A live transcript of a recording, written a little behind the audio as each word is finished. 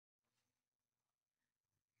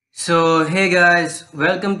So hey guys,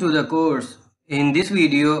 welcome to the course. In this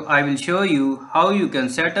video, I will show you how you can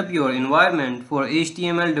set up your environment for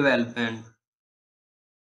HTML development.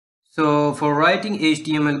 So for writing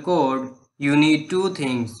HTML code, you need two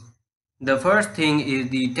things. The first thing is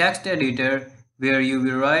the text editor where you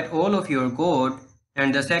will write all of your code,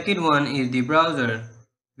 and the second one is the browser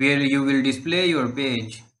where you will display your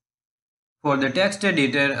page. For the text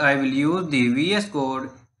editor, I will use the VS Code,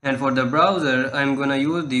 and for the browser, I am gonna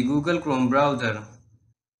use the Google Chrome browser.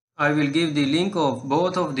 I will give the link of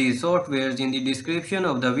both of these softwares in the description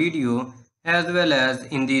of the video as well as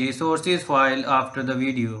in the resources file after the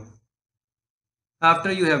video.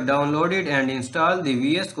 After you have downloaded and installed the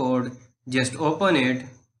VS Code, just open it.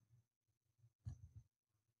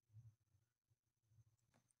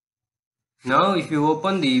 Now if you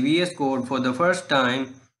open the VS Code for the first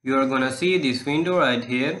time, you are gonna see this window right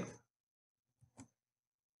here.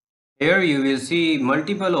 Here you will see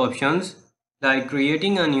multiple options like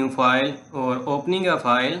creating a new file or opening a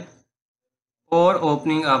file or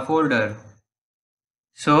opening a folder.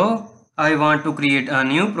 So I want to create a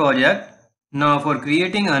new project. Now for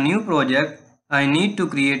creating a new project, I need to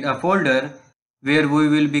create a folder where we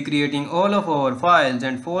will be creating all of our files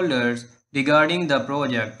and folders regarding the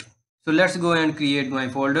project. So let's go and create my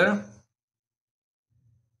folder.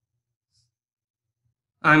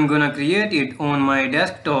 I'm gonna create it on my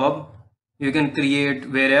desktop. You can create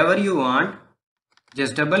wherever you want.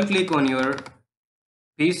 Just double click on your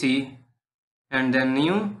PC and then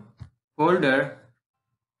new folder.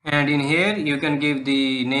 And in here you can give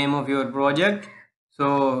the name of your project.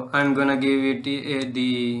 So I'm gonna give it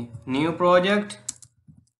the new project.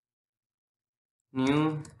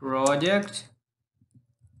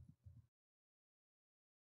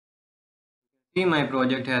 See, my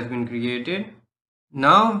project has been created.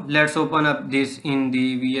 Now let's open up this in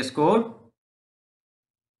the VS Code.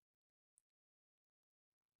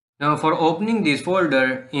 Now for opening this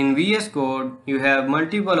folder in VS Code, you have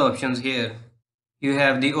multiple options here. You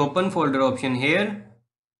have the open folder option here,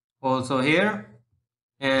 also here,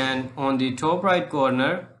 and on the top right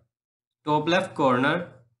corner, top left corner,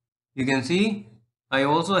 you can see I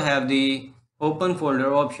also have the open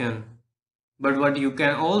folder option. But what you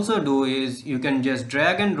can also do is you can just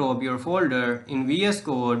drag and drop your folder in VS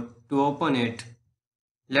Code to open it.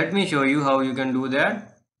 Let me show you how you can do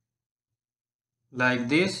that. Like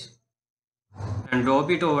this, and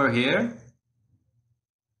drop it over here.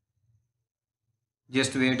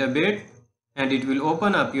 Just wait a bit and it will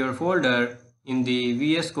open up your folder in the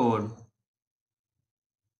VS Code.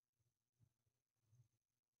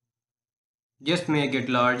 Just make it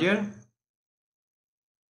larger.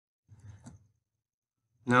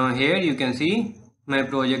 Now here you can see my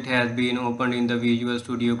project has been opened in the Visual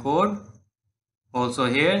Studio Code. Also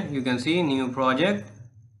here you can see new project.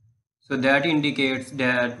 So that indicates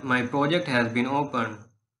that my project has been opened.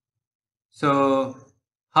 So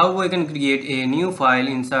how we can create a new file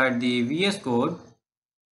inside the VS Code?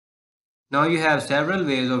 Now you have several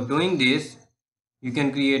ways of doing this. You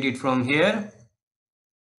can create it from here,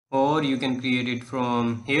 or you can create it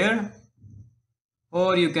from here,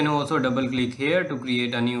 or you can also double click here to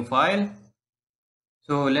create a new file.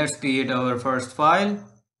 So let's create our first file,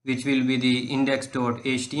 which will be the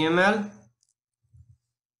index.html.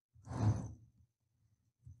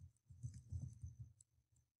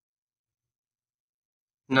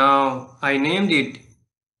 Now I named it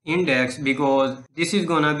index because this is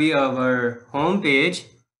gonna be our home page.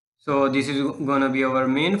 So this is gonna be our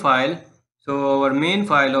main file. So our main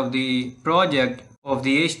file of the project, of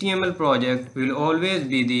the HTML project, will always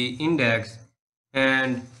be the index,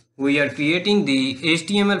 and we are creating the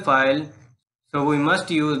HTML file, so we must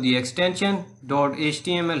use the extension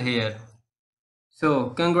 .html here.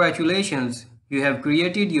 So congratulations, you have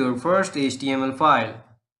created your first HTML file.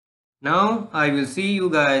 Now I will see you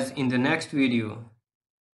guys in the next video.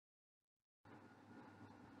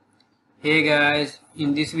 Hey guys,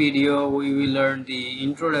 in this video we will learn the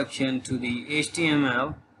introduction to the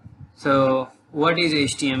HTML. So what is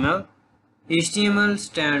HTML? HTML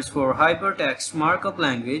stands for Hypertext Markup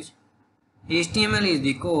Language. HTML is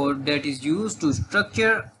the code that is used to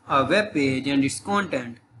structure a web page and its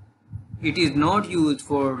content. It is not used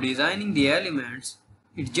for designing the elements,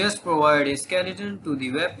 it just provides a skeleton to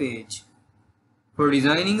the web page. For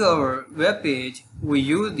designing our web page, we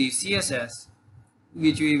use the CSS,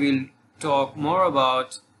 which we will talk more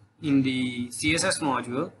about in the CSS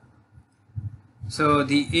module. So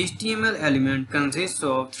the HTML element consists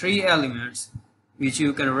of 3 elements which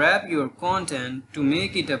you can wrap your content to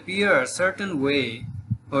make it appear a certain way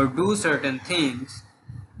or do certain things.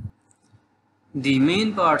 The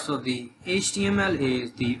main parts of the HTML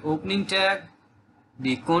is the opening tag,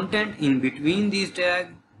 the content in between these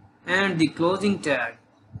tags, and the closing tag.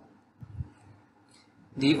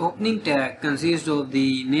 The opening tag consists of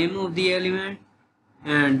the name of the element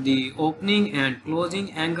and the opening and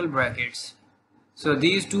closing angle brackets. So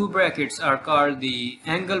these two brackets are called the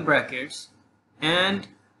angle brackets, and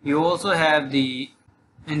you also have the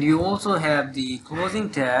closing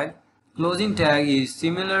tag. Closing tag is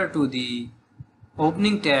similar to the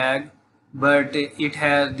opening tag, but it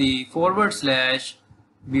has the forward slash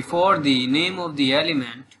before the name of the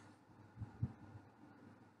element.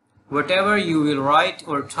 Whatever you will write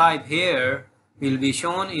or type here will be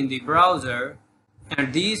shown in the browser,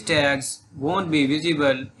 and these tags won't be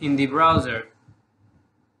visible in the browser.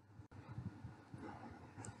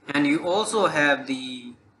 And you also have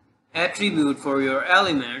the attribute for your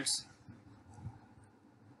elements.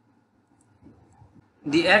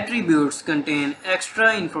 The attributes contain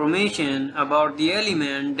extra information about the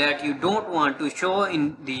element that you don't want to show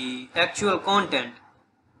in the actual content.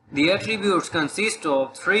 The attributes consist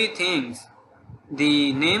of three things: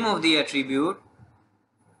 the name of the attribute,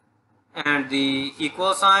 and the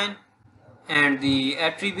equal sign, and the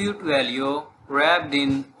attribute value wrapped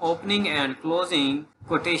in opening and closing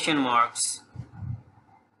quotation marks.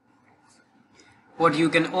 What you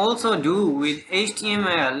can also do with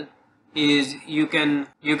HTML is you can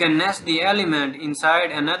nest the element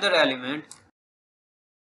inside another element,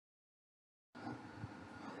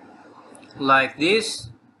 like this.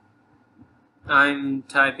 I'm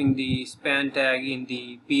typing the span tag in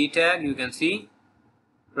the P tag. You can see,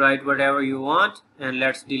 write whatever you want, and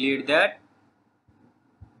let's delete that.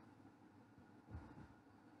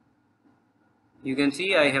 You can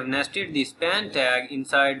see I have nested the span tag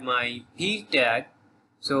inside my P tag,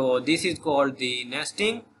 so this is called the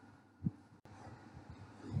nesting.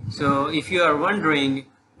 So if you are wondering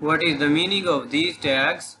what is the meaning of these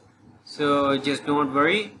tags, so just don't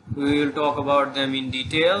worry, we will talk about them in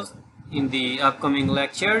details in the upcoming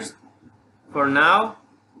lectures. For now,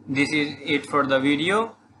 this is it for the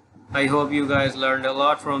video. I hope you guys learned a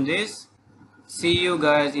lot from this. See you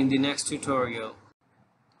guys in the next tutorial.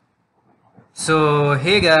 So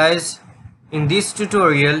hey guys, in this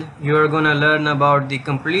tutorial you are gonna learn about the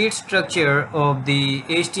complete structure of the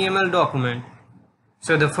HTML document.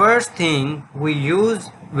 So the first thing we use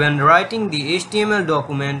when writing the HTML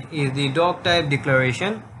document is the doc type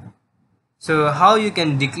declaration. So how you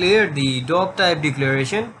can declare the doc type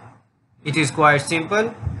declaration? It is quite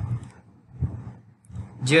simple.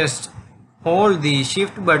 Just hold the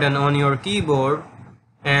shift button on your keyboard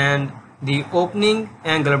and the opening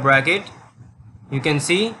angle bracket. You can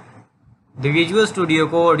see the Visual Studio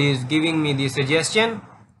Code is giving me the suggestion.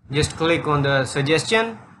 Just click on the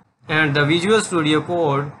suggestion, and the Visual Studio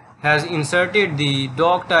Code has inserted the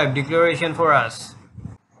doc type declaration for us.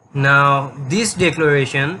 Now this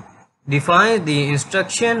declaration defines the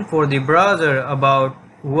instruction for the browser about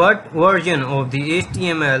what version of the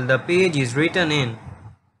HTML the page is written in.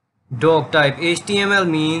 Doc type HTML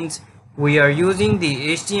means we are using the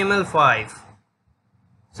HTML5.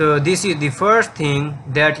 So this is the first thing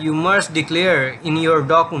that you must declare in your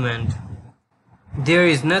document. There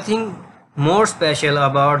is nothing more special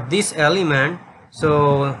about this element,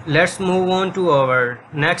 so let's move on to our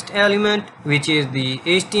next element, which is the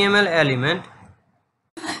HTML element.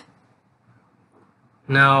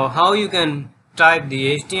 Now how you can type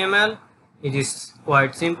the HTML? It is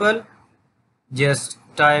quite simple. Just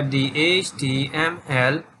type the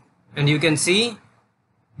HTML, and you can see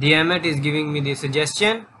the Emmet is giving me the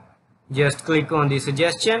suggestion. Just click on the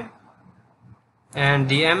suggestion, and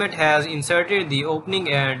the Emmet has inserted the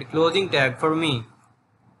opening and closing tag for me.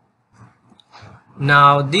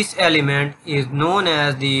 Now this element is known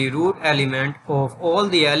as the root element of all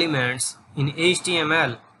the elements in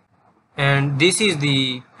HTML, and this is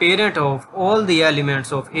the parent of all the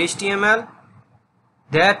elements of HTML.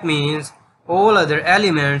 That means all other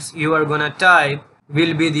elements you are gonna type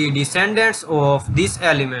will be the descendants of this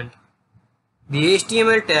element. The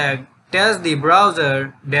HTML tag tells the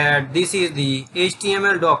browser that this is the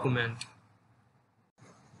HTML document.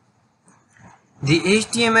 The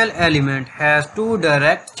HTML element has two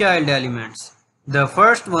direct child elements. The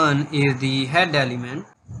first one is the head element.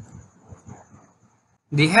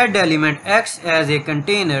 The head element acts as a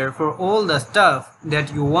container for all the stuff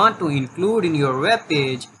that you want to include in your web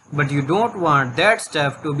page, but you don't want that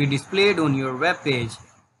stuff to be displayed on your web page.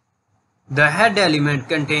 The head element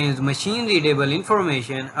contains machine-readable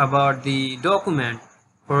information about the document.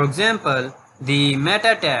 For example, the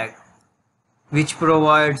meta tag. which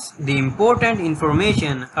provides the important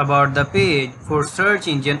information about the page for search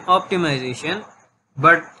engine optimization,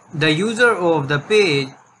 but the user of the page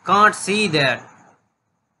can't see that.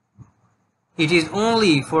 It is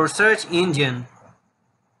only for search engine.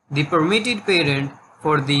 The permitted parent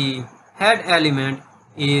for the head element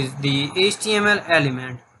is the HTML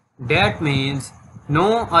element. That means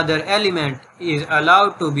no other element is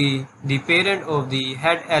allowed to be the parent of the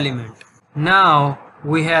head element. Now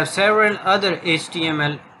we have several other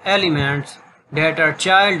HTML elements that are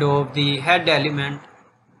child of the head element.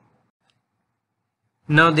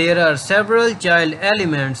 Now there are several child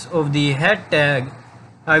elements of the head tag.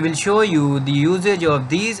 I will show you the usage of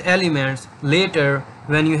these elements later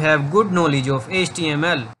when you have good knowledge of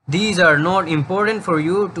HTML. These are not important for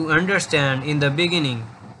you to understand in the beginning.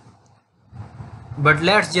 But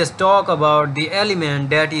let's just talk about the element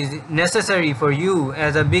that is necessary for you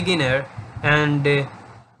as a beginner, and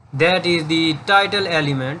that is the title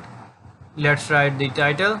element. Let's write the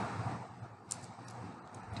title.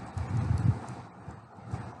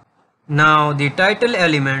 Now the title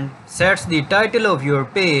element sets the title of your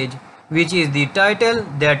page, which is the title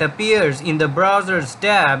that appears in the browser's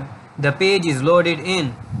tab the page is loaded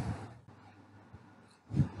in.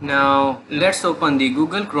 Now let's open the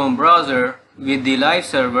Google Chrome browser with the live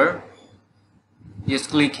server. Just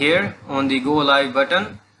click here on the Go Live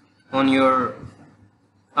button on your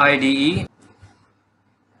IDE.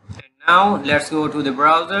 And now let's go to the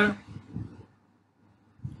browser.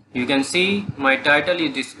 You can see my title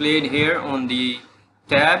is displayed here on the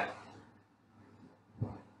tab.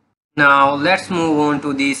 Now let's move on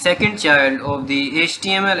to the second child of the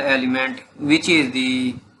HTML element, which is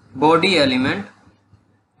the body element.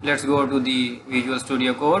 Let's go to the Visual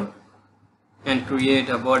Studio Code and create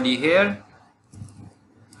a body here.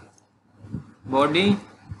 Body,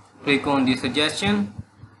 click on the suggestion.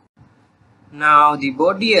 Now the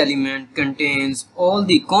body element contains all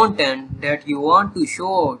the content that you want to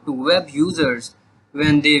show to web users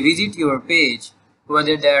when they visit your page,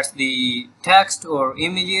 whether that's the text or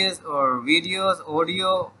images or videos,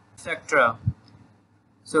 audio, etc.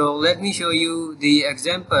 So let me show you the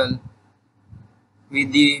example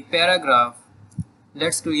with the paragraph.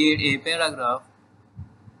 Let's create a paragraph.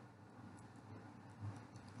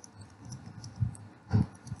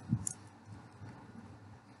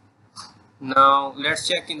 Now let's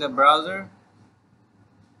check in the browser.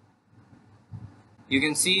 You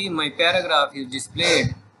can see my paragraph is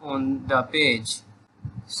displayed on the page.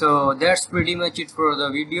 So that's pretty much it for the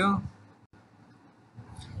video.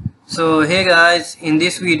 So hey guys, in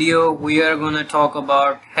this video we are gonna talk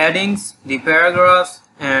about headings, the paragraphs,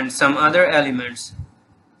 and some other elements.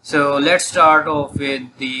 So let's start off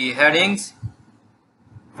with the headings.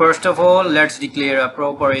 First of all, let's declare a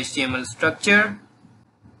proper HTML structure.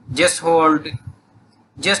 Just hold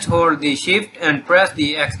the shift and press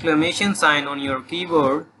the exclamation sign on your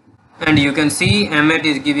keyboard, and you can see Emmet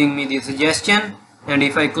is giving me the suggestion, and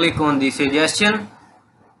if I click on the suggestion,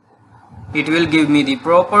 it will give me the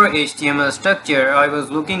proper HTML structure I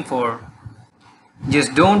was looking for.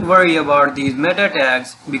 Just don't worry about these meta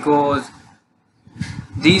tags because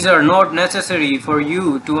these are not necessary for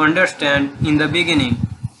you to understand in the beginning.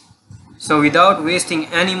 So without wasting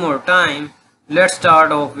any more time, let's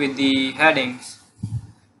start off with the headings.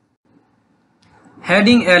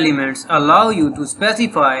 Heading elements allow you to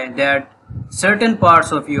specify that certain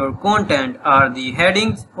parts of your content are the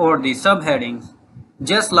headings or the subheadings.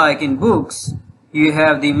 Just like in books, you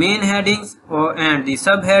have the main headings and the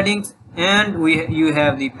subheadings, and you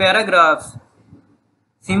have the paragraphs.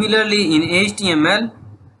 Similarly, in HTML,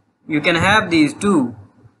 you can have these too.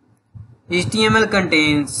 HTML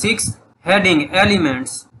contains 6 heading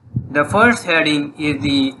elements. The first heading is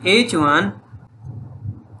the H1,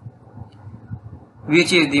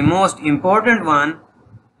 which is the most important one,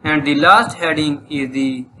 and the last heading is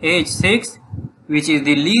the H6, which is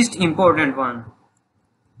the least important one.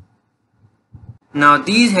 Now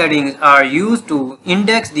these headings are used to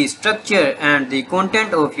index the structure and the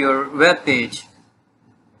content of your web page.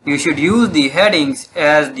 You should use the headings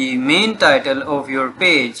as the main title of your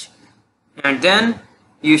page, and then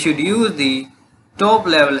you should use the top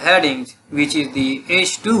level headings, which is the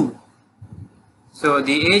H2. So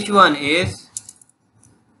the H1 is,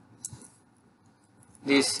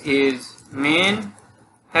 this is main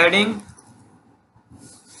heading,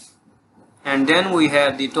 and then we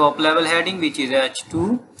have the top level heading, which is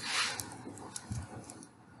H2,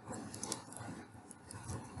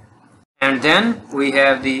 and then we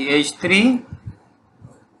have the H3,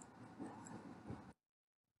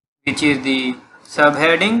 which is the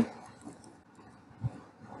subheading,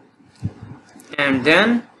 and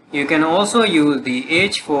then You can also use the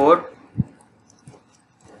H4,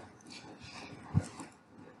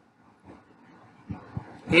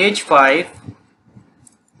 H5,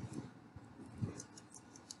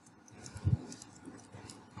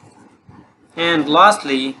 and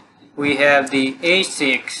lastly we have the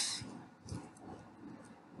H6.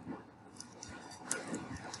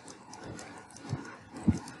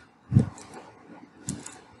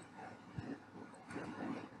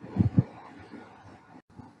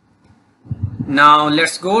 Now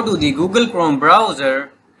let's go to the Google Chrome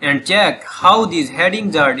browser and check how these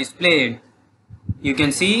headings are displayed. You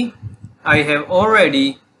can see I have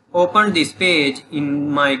already opened this page in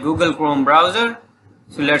my Google Chrome browser.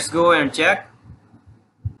 So let's go and check.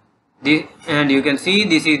 And you can see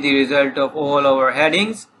this is the result of all our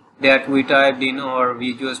headings that we typed in our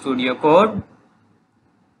Visual Studio Code.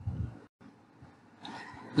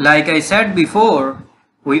 Like I said before,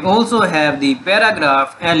 we also have the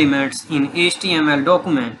paragraph elements in HTML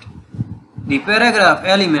document. The paragraph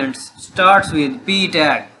elements starts with P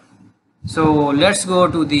tag. So let's go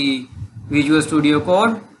to the Visual Studio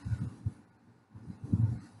Code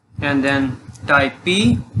and then type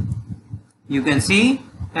P. You can see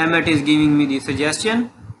Emmet is giving me the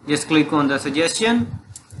suggestion. Just click on the suggestion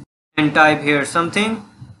and type here something.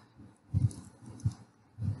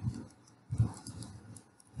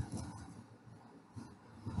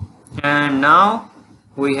 And now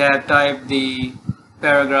we have typed the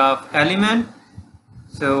paragraph element.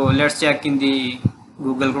 So let's check in the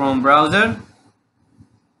Google Chrome browser.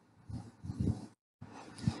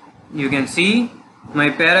 You can see my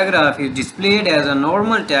paragraph is displayed as a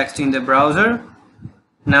normal text in the browser.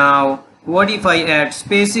 Now what if I add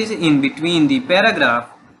spaces in between the paragraph?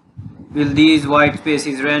 Will these white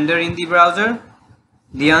spaces render in the browser?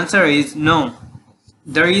 The answer is no.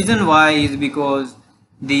 The reason why is because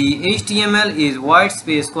the HTML is white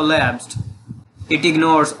space collapsed. It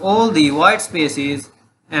ignores all the white spaces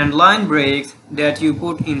and line breaks that you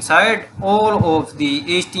put inside all of the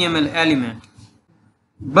HTML element.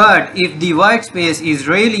 But if the white space is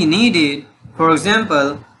really needed, for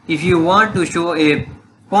example, if you want to show a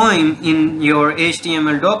poem in your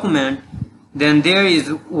HTML document, then there is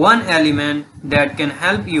one element that can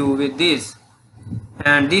help you with this,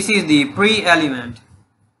 and this is the pre element.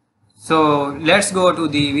 So let's go to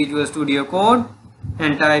the Visual Studio Code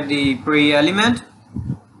and type the pre element.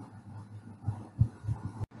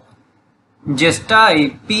 Just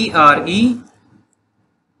type PRE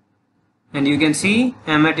and you can see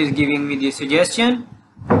Emmet is giving me the suggestion.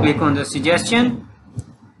 Click on the suggestion.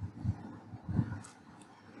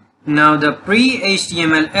 Now the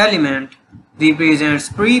pre-HTML element represents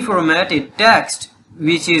pre-formatted text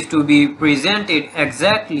which is to be presented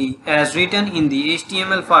exactly as written in the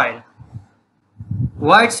HTML file.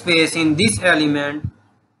 White space in this element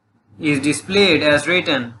is displayed as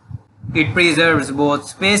written. It preserves both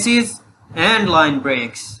spaces and line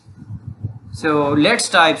breaks. So let's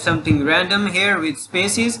type something random here with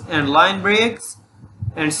spaces and line breaks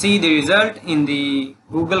and see the result in the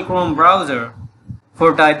Google Chrome browser.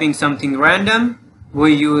 For typing something random,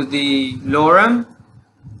 we use the lorem,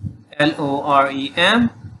 L-O-R-E-M,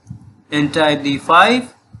 and type the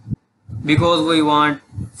 5 because we want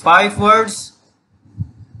 5 words,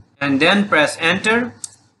 and then press enter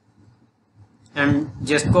and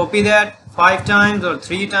just copy that 5 times or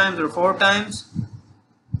 3 times or 4 times.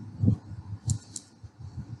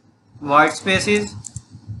 White spaces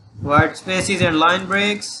and line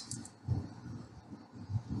breaks,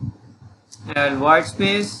 add white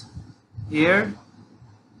space here,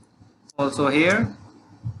 also here,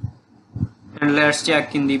 and let's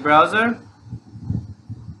check in the browser.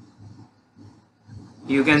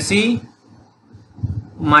 You can see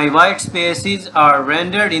my white spaces are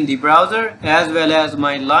rendered in the browser as well as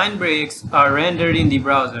my line breaks are rendered in the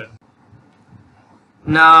browser.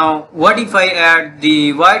 Now what if I add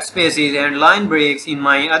the white spaces and line breaks in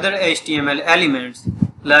my other HTML elements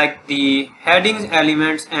like the headings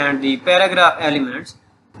elements and the paragraph elements?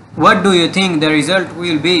 What do you think the result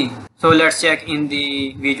will be? So let's check in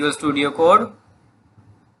the Visual Studio Code.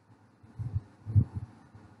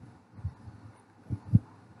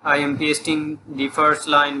 I am pasting the first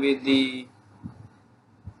line with the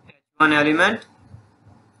H1 element,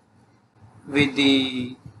 with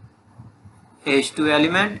the H2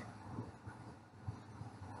 element,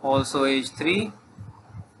 also H3,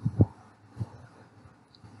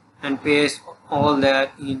 and paste all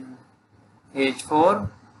that in H4,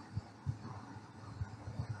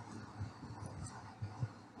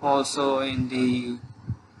 also in the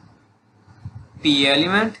P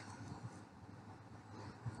element.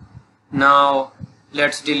 Now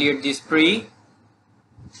let's delete this pre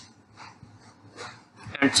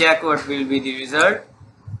and check what will be the result.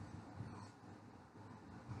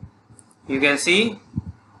 You can see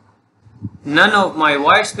none of my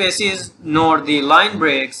white spaces nor the line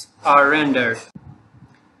breaks are rendered.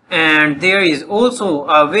 And there is also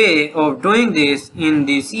a way of doing this in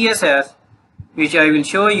the CSS, which I will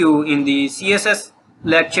show you in the CSS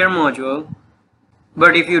lecture module.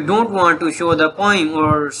 But if you don't want to show the poem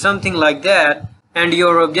or something like that, and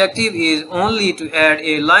your objective is only to add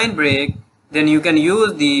a line break, then you can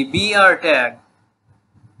use the BR tag.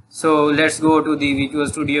 So let's go to the Visual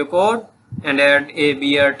Studio Code and add a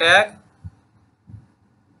BR tag.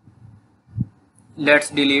 Let's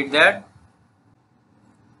delete that.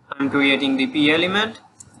 I'm creating the P element.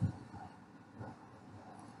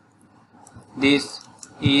 This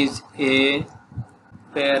is a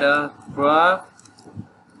paragraph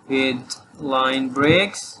with line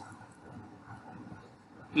breaks.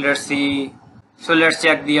 Let's see. So let's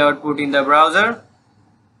check the output in the browser.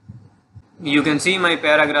 You can see my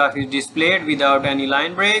paragraph is displayed without any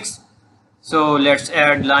line breaks. So let's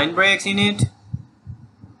add line breaks in it.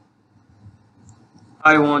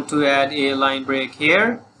 I want to add a line break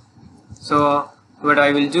here. So what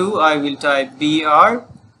I will do, I will type BR.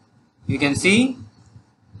 You can see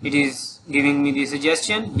it is giving me the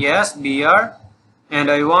suggestion, yes, BR. And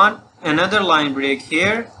I want another line break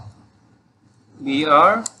here,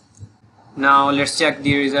 BR. Now let's check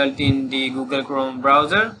the result in the Google Chrome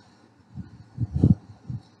browser.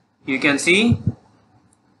 You can see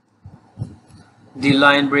the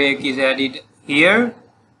line break is added here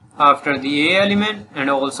after the A element and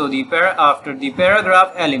also the after the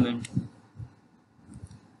paragraph element,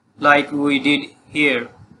 like we did here.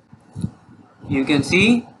 You can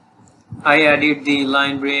see I added the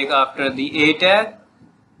line break after the A tag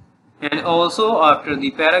and also after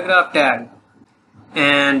the paragraph tag.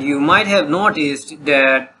 And you might have noticed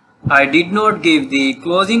that I did not give the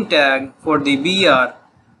closing tag for the BR.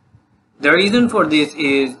 The reason for this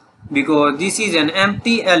is because this is an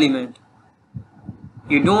empty element.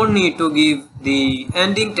 You don't need to give the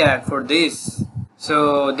ending tag for this.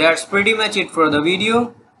 So that's pretty much it for the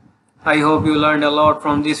video. I hope you learned a lot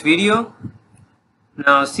from this video.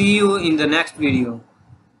 Now see you in the next video.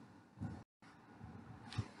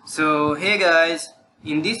 So hey guys,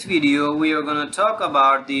 in this video we are going to talk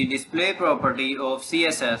about the display property of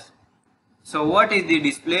CSS. So what is the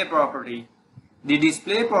display property? The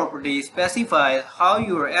display property specifies how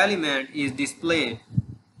your element is displayed.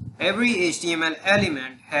 Every HTML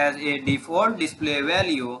element has a default display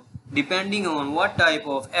value depending on what type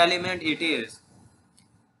of element it is.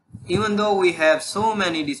 Even though we have so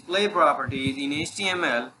many display properties in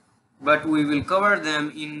HTML, but we will cover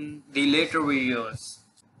them in the later videos.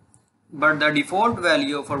 But the default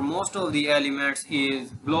value for most of the elements is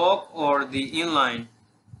block or the inline.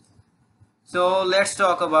 So let's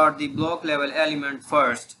talk about the block level element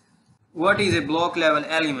first. What is a block level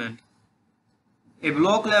element? A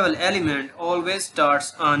block level element always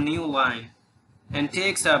starts a new line and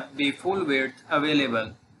takes up the full width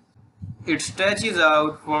available. It stretches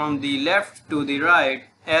out from the left to the right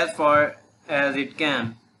as far as it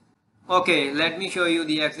can. Okay, let me show you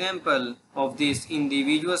the example of this in the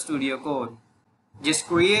Visual Studio Code. Just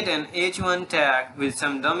create an h1 tag with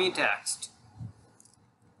some dummy text.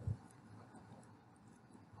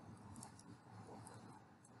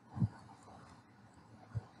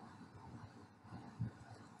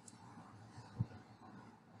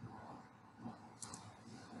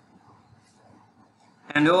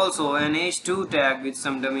 And also an h2 tag with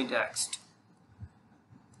some dummy text.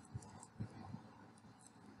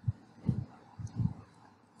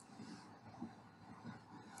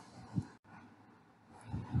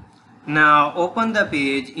 Now open the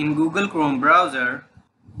page in Google Chrome browser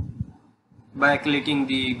by clicking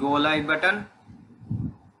the Go Live button.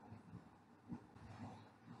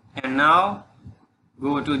 And now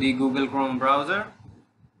go to the Google Chrome browser.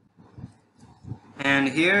 And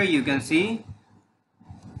here you can see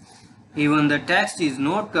even the text is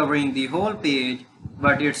not covering the whole page,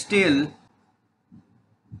 but it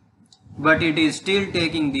is still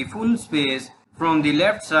taking the full space from the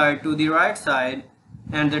left side to the right side,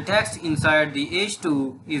 and the text inside the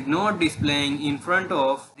h2 is not displaying in front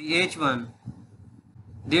of the h1.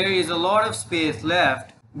 There is a lot of space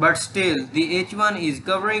left, but still the h1 is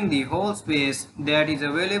covering the whole space that is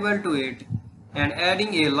available to it and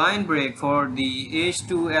adding a line break for the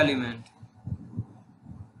h2 element.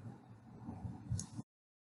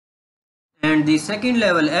 And the second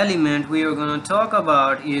level element we are going to talk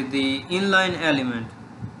about is the inline element.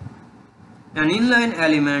 An inline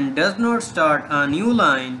element does not start a new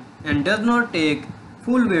line and does not take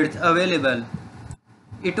full width available.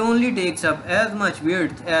 it only takes up as much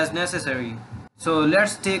width as necessary. So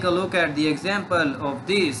let's take a look at the example of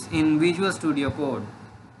this in Visual Studio Code.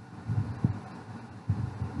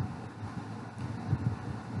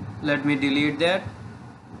 Let me delete that.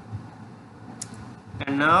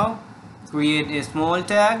 And now create a small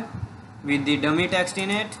tag with the dummy text in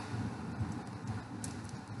it,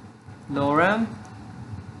 lorem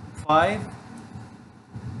 5,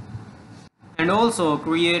 and also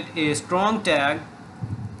create a strong tag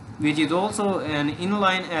which is also an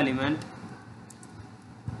inline element,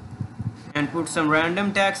 and put some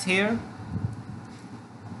random text here.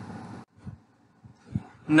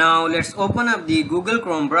 Now let's open up the Google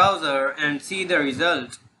Chrome browser and see the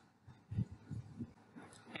result.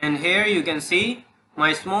 And here you can see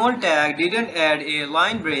my small tag didn't add a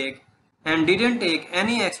line break and didn't take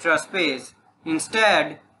any extra space.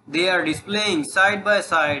 Instead, they are displaying side by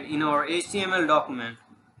side in our HTML document.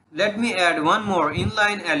 Let me add one more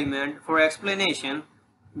inline element for explanation,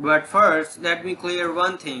 but first let me clear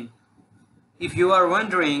one thing. If you are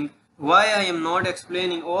wondering why I am not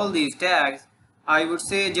explaining all these tags, I would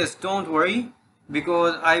say just don't worry,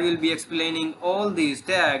 because I will be explaining all these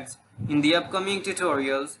tags in the upcoming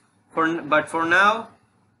tutorials, but for now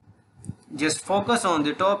just focus on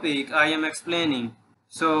the topic I am explaining.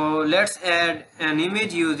 So let's add an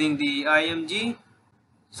image using the img.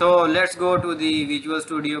 So let's go to the Visual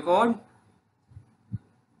Studio Code,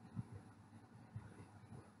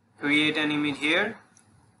 create an image here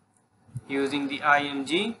using the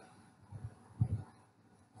img.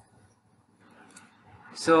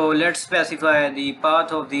 So let's specify the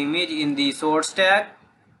path of the image in the source tag,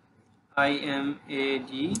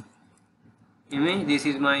 imag image. This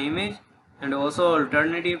is my image, and also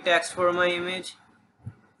alternative text for my image.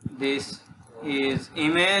 This is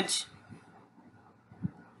image.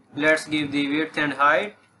 Let's give the width and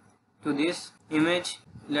height to this image.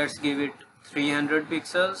 Let's give it 300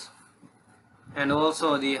 pixels, and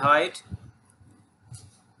also the height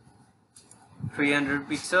 300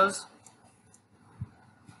 pixels.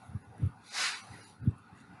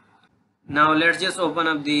 Now let's just open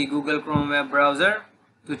up the Google Chrome web browser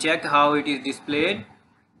to check how it is displayed.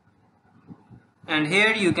 And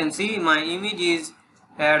here you can see my image is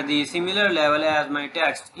at the similar level as my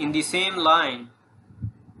text in the same line.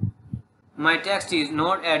 My text is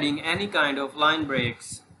not adding any kind of line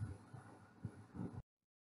breaks.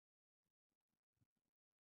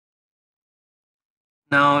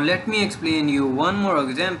 Now let me explain you one more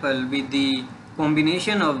example with the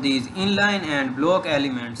combination of these inline and block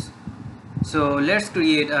elements. So let's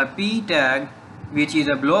create a p tag, which is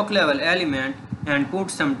a block level element, and put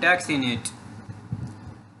some text in it.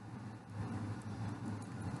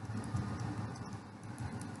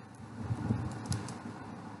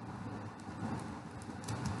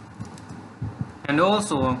 And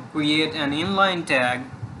also create an inline tag,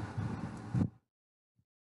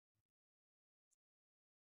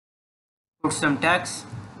 put some text,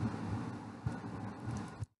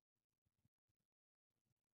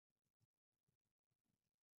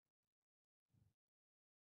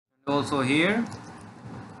 and also here.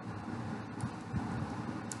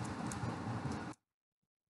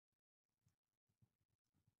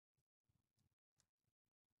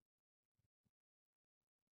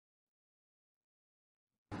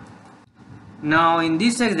 Now in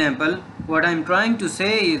this example, what I am trying to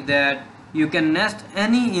say is that you can nest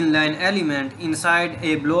any inline element inside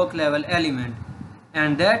a block level element,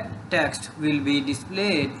 and that text will be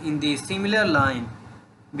displayed in the similar line,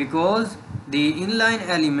 because the inline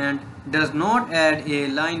element does not add a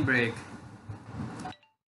line break.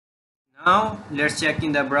 Now let's check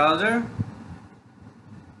in the browser.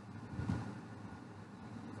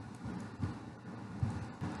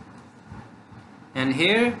 And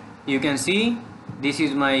here you can see this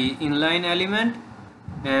is my inline element,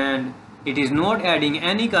 and it is not adding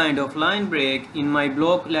any kind of line break in my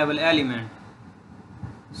block level element.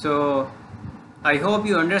 So I hope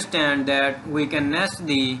you understand that we can nest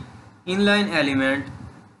the inline element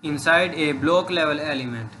inside a block level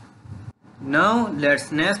element. Now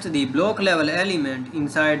let's nest the block level element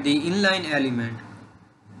inside the inline element.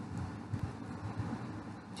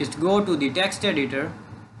 Just go to the text editor,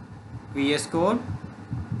 VS Code,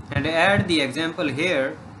 and add the example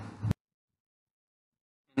here.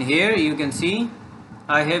 And here you can see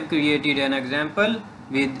I have created an example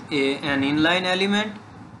with an inline element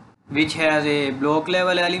which has a block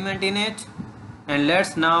level element in it. And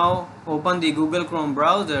let's now open the Google Chrome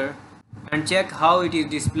browser and check how it is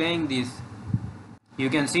displaying this. You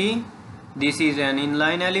can see this is an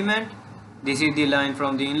inline element, this is the line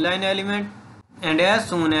from the inline element, and as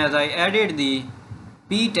soon as I added the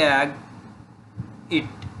p tag, it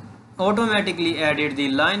automatically added the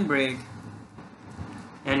line break,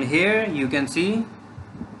 and here you can see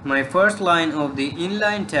my first line of the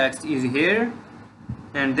inline text is here,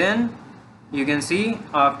 and then you can see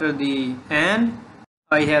after the and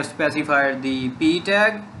I have specified the p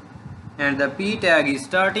tag, and the p tag is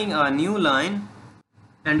starting a new line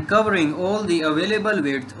and covering all the available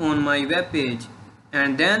width on my web page,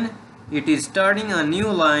 and then it is starting a new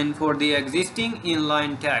line for the existing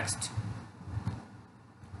inline text.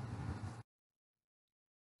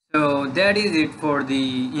 So that is it for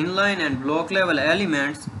the inline and block level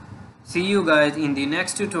elements. See you guys in the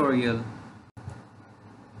next tutorial.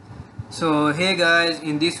 So hey guys,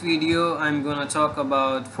 in this video I'm gonna talk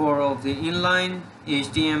about 4 of the inline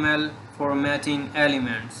HTML formatting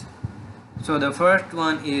elements. So the first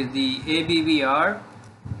one is the ABBR.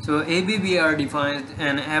 So ABBR defines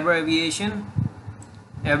an abbreviation.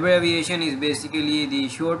 Abbreviation is basically the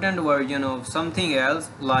shortened version of something else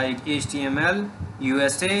like HTML,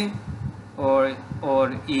 USA or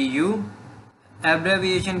EU.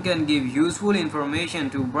 Abbreviation can give useful information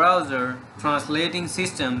to browser, translating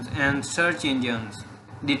systems and search engines.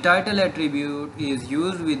 The title attribute is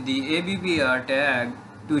used with the ABBR tag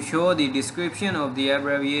to show the description of the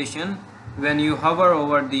abbreviation when you hover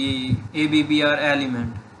over the ABBR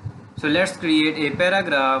element. So let's create a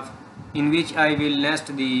paragraph in which I will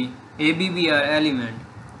nest the ABBR element.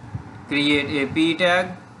 Create a p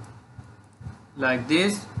tag like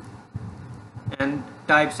this and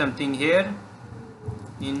type something here.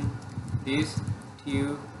 In this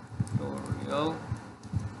tutorial,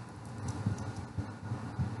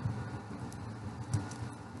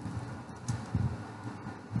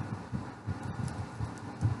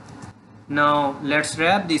 now let's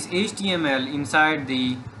wrap this HTML inside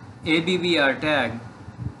the ABBR tag.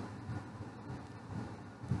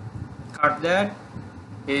 Cut that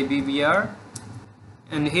ABBR,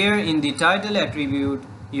 and here in the title attribute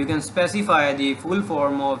you can specify the full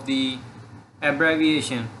form of the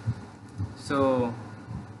abbreviation. So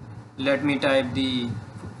let me type the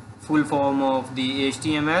full form of the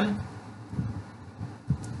HTML.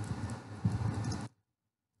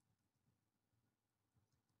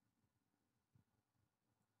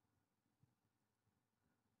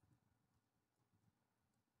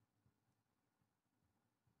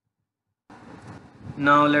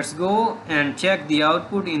 Now let's go and check the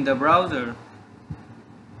output in the browser.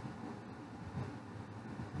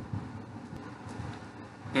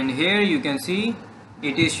 And here you can see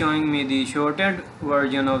it is showing me the shortened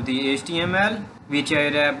version of the HTML which I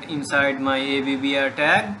wrapped inside my ABBR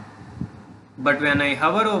tag. But when I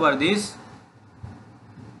hover over this,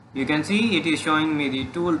 you can see it is showing me the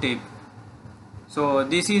tooltip. So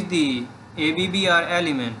this is the ABBR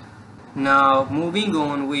element. Now moving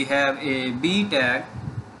on, we have a B tag.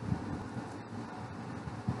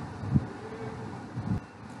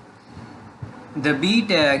 The B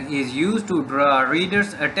tag is used to draw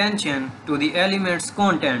readers' attention to the element's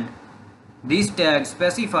content. This tag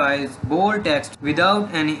specifies bold text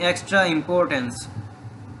without any extra importance.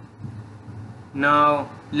 Now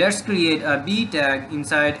let's create a B tag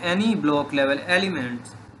inside any block level element,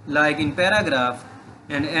 like in paragraph,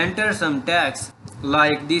 and enter some text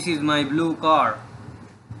like this is my blue car.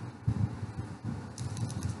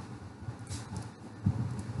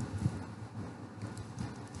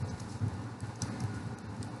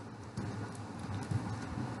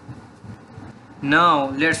 Now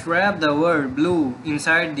let's wrap the word blue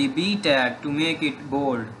inside the B tag to make it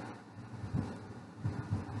bold.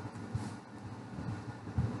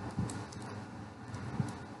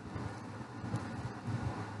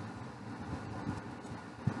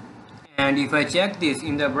 And if I check this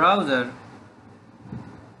in the browser,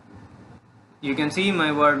 you can see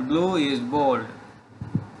my word blue is bold.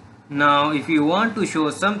 Now if you want to show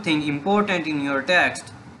something important in your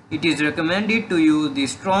text, it is recommended to use the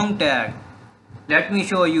strong tag. Let me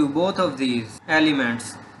show you both of these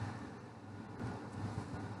elements.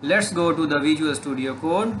 Let's go to the Visual Studio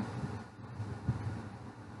Code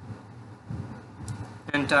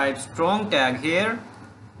and type strong tag here.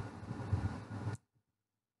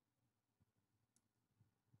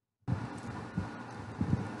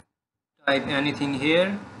 Type anything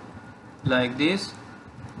here like this.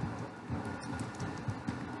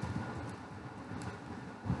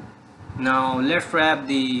 Now let's wrap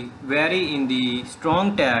the very in the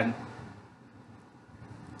strong tag.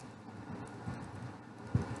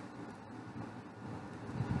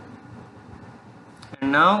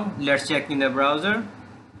 And now let's check in the browser.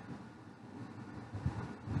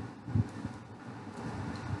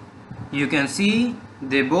 You can see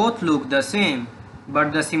they both look the same.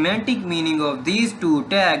 but the semantic meaning of these two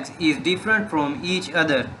tags is different from each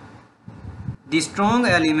other. The strong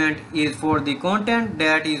element is for the content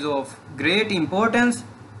that is of great importance,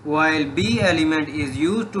 while B element is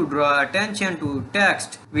used to draw attention to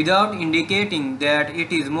text without indicating that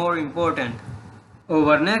it is more important.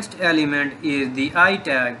 Our next element is the I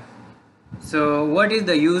tag. So what is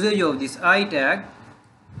the usage of this I tag?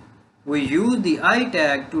 We use the I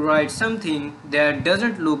tag to write something that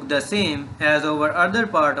doesn't look the same as our other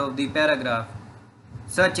part of the paragraph,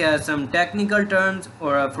 such as some technical terms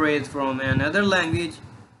or a phrase from another language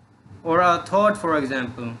or a thought, for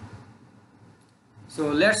example. So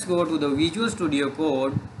let's go to the Visual Studio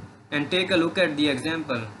Code and take a look at the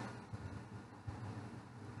example.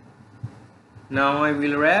 Now I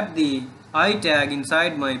will wrap the I tag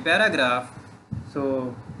inside my paragraph.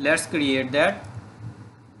 So let's create that.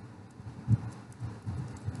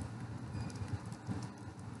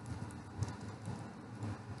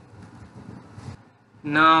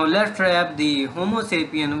 Now let's wrap the Homo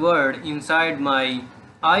sapien word inside my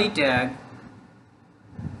I tag.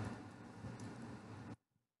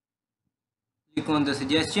 Click on the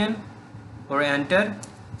suggestion or enter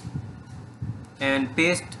and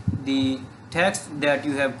paste the text that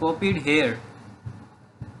you have copied here.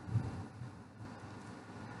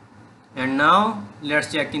 And now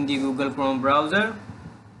let's check in the Google Chrome browser.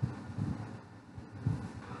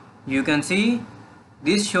 You can see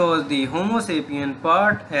this shows the Homo sapien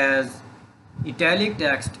part as italic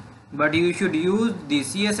text, but you should use the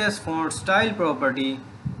CSS font style property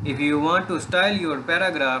if you want to style your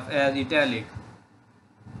paragraph as italic.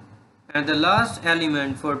 And the last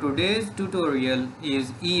element for today's tutorial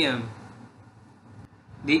is EM.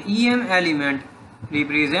 The EM element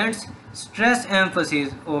represents stress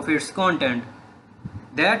emphasis of its content.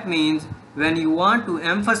 That means when you want to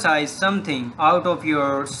emphasize something out of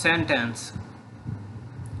your sentence.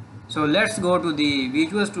 So let's go to the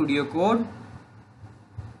Visual Studio Code.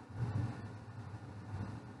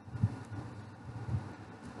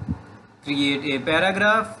 Create a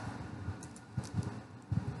paragraph.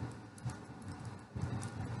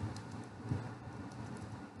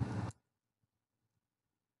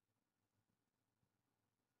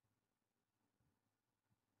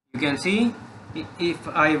 You can see if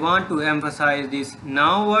I want to emphasize this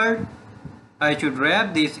now word, I should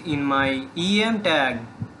wrap this in my EM tag.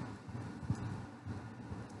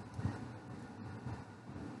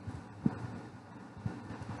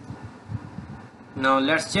 Now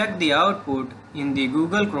let's check the output in the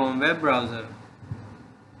Google Chrome web browser.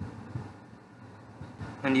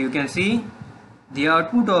 And you can see the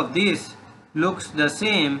output of this looks the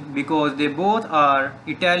same because they both are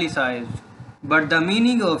italicized, but the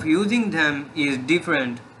meaning of using them is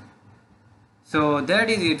different. So that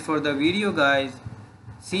is it for the video, guys.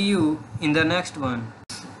 See you in the next one.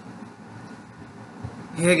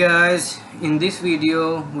 Hey guys, in this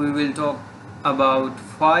video we will talk about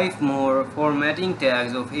 5 more formatting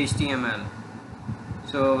tags of HTML.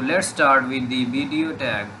 So let's start with the video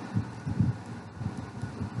tag.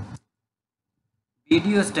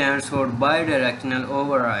 Video stands for bidirectional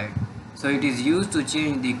override. So it is used to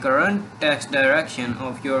change the current text direction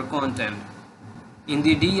of your content. In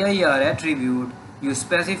the dir attribute, you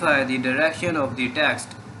specify the direction of the text,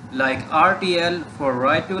 like RTL for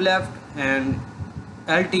right to left and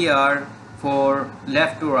LTR for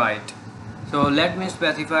left to right. So let me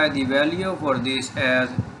specify the value for this as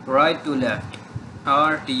right to left,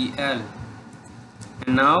 RTL.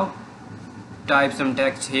 And now type some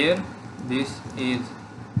text here. This is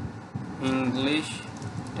English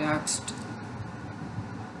text.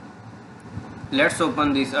 Let's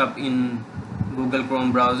open this up in Google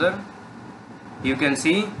Chrome browser. You can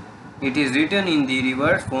see it is written in the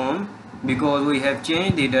reverse form because we have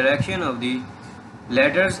changed the direction of the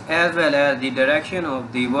letters as well as the direction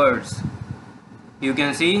of the words. You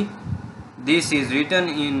can see this is written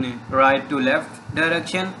in right to left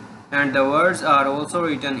direction and the words are also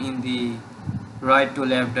written in the right to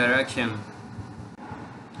left direction.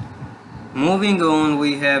 Moving on,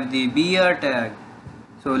 we have the BR tag.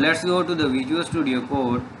 So let's go to the Visual Studio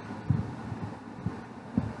Code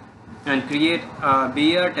and create a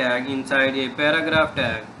BR tag inside a paragraph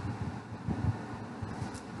tag.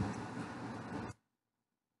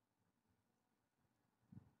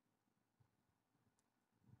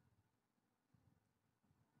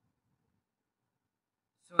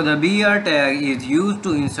 So the BR tag is used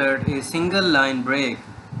to insert a single line break.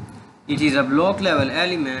 It is a block level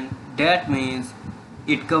element. That means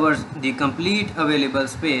it covers the complete available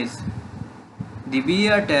space. The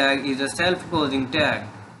BR tag is a self-closing tag,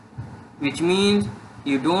 which means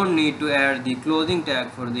you don't need to add the closing tag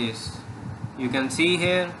for this. You can see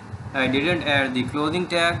here I didn't add the closing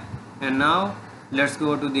tag. And now let's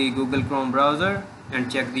go to the Google Chrome browser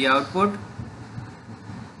and check the output.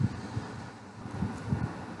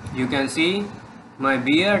 You can see my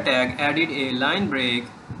BR tag added a line break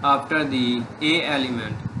after the A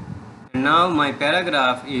element. And now my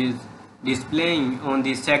paragraph is displaying on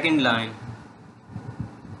the second line.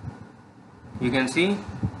 You can see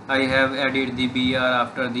I have added the BR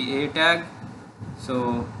after the A tag.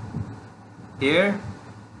 So here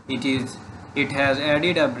it has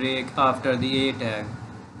added a break after the A tag.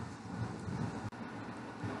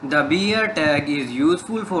 The BR tag is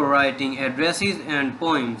useful for writing addresses and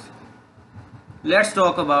points. Let's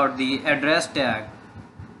talk about the address tag.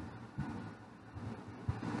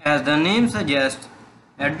 As the name suggests,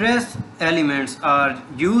 address elements are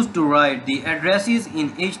used to write the addresses in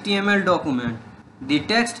HTML document. The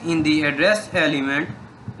text in the address element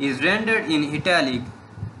is rendered in italic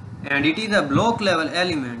and it is a block level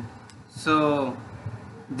element. So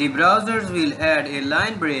the browsers will add a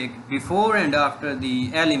line break before and after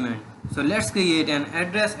the element. So let's create an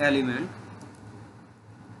address element.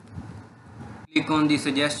 Click on the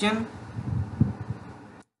suggestion.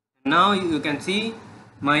 Now you can see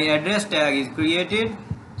my address tag is created.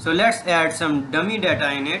 So let's add some dummy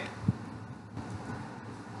data in it.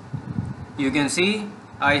 You can see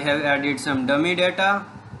I have added some dummy data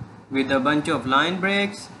with a bunch of line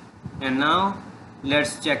breaks. And now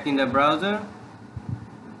let's check in the browser.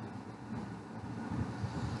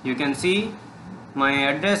 You can see my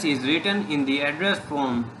address is written in the address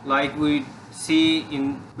form like we see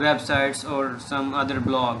in websites or some other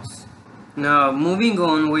blogs. Now moving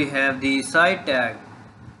on, we have the site tag.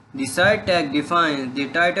 The site tag defines the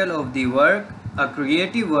title of the work, a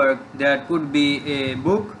creative work that could be a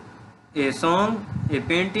book, a song, a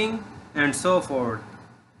painting, and so forth.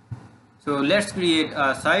 So let's create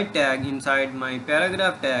a site tag inside my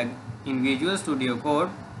paragraph tag in Visual Studio Code.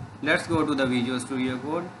 Let's go to the Visual Studio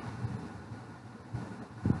Code.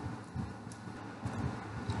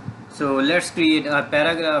 So let's create a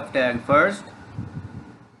paragraph tag first.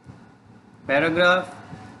 Paragraph,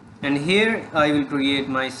 and here I will create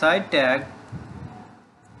my site tag.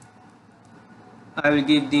 I will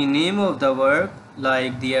give the name of the work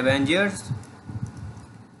like the Avengers.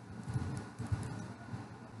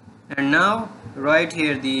 And now write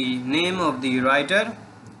here the name of the writer.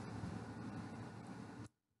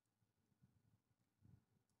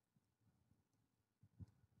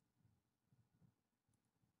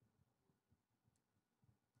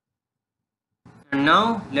 And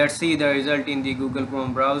now let's see the result in the Google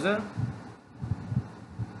Chrome browser.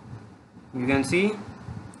 You can see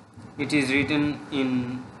it is written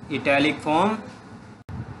in italic form.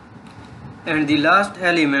 And the last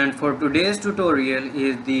element for today's tutorial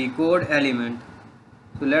is the code element.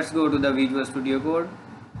 So let's go to the Visual Studio Code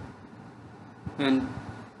and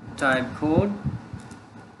type code.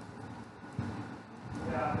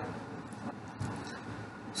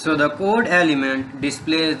 So the code element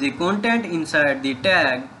displays the content inside the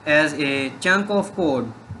tag as a chunk of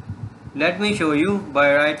code. Let me show you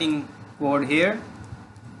by writing code here.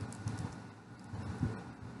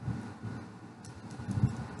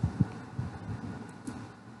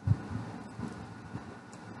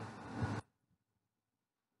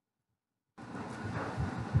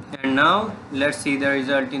 And now let's see the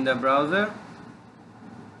result in the browser.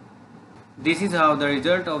 This is how the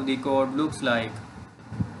result of the code looks like.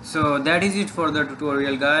 So that is it for the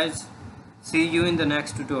tutorial, guys. See you in the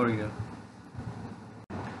next tutorial.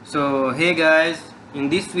 So hey guys, in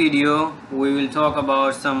this video we will talk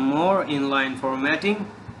about some more inline formatting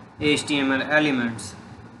HTML elements.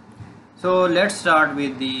 So let's start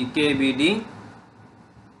with the KBD.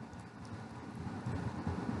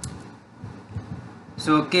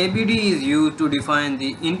 So KBD is used to define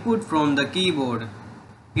the input from the keyboard.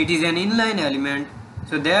 It is an inline element,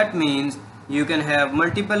 so that means you can have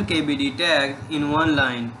multiple KBD tags in one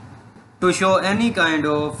line to show any kind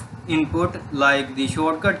of input like the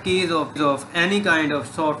shortcut keys of any kind of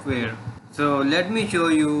software. So let me show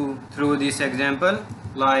you through this example,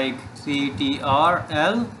 like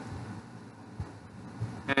CTRL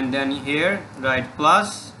and then here write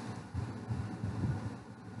plus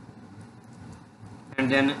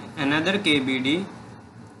and then another KBD,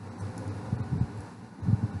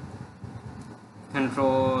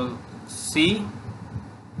 Control C,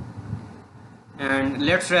 and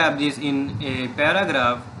let's wrap this in a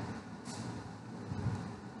paragraph.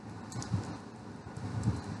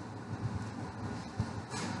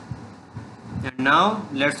 And now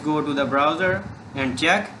let's go to the browser and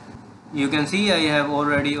check. You can see I have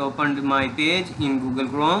already opened my page in Google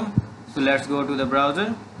Chrome. So let's go to the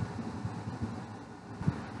browser.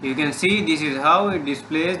 You can see this is how it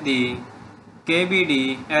displays the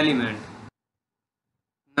KBD element.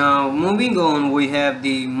 Now moving on, we have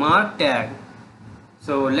the mark tag.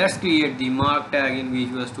 So let's create the mark tag in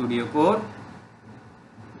Visual Studio Code.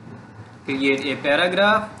 Create a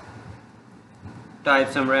paragraph, type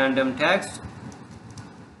some random text.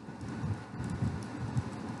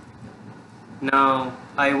 Now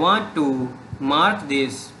I want to mark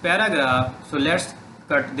this paragraph, so let's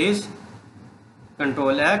cut this,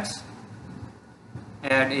 Ctrl X,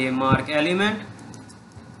 add a mark element,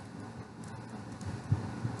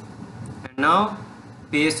 and now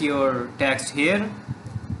paste your text here.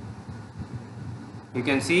 You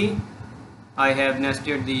can see I have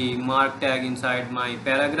nested the mark tag inside my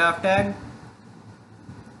paragraph tag.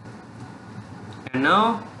 And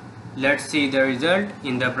now let's see the result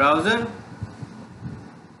in the browser.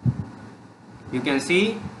 You can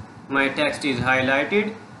see my text is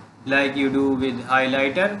highlighted like you do with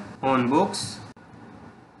highlighter on books.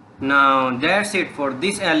 Now that's it for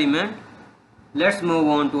this element. Let's move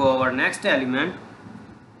on to our next element,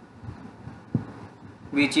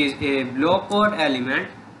 which is a block code element.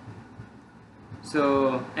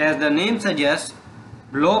 So as the name suggests,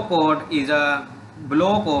 block code is a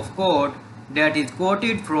block of code that is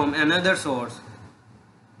quoted from another source.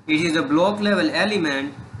 It is a block level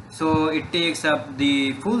element, so it takes up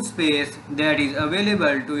the full space that is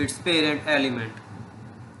available to its parent element.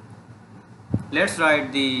 Let's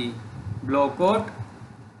write the block code.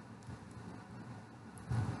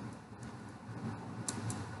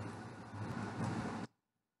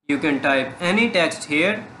 You can type any text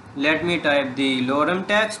here. Let me type the lorem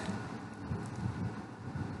text.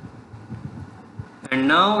 And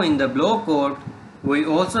now in the block code, we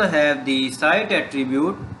also have the site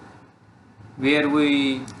attribute, where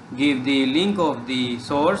we give the link of the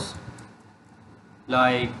source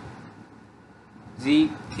like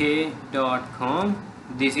zk.com.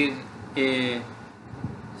 This is a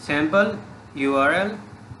sample URL.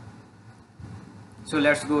 So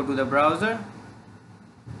let's go to the browser.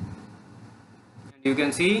 You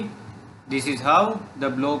can see this is how the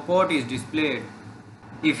block code is displayed.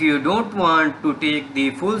 If you don't want to take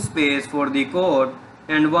the full space for the code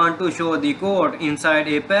and want to show the code inside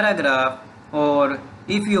a paragraph, or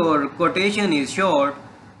if your quotation is short,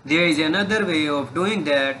 there is another way of doing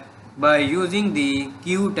that by using the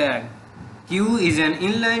Q tag. Q is an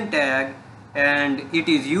inline tag and it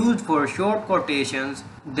is used for short quotations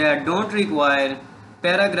that don't require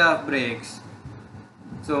paragraph breaks.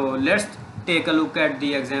 So let's take a look at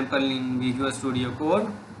the example in Visual Studio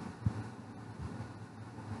Code.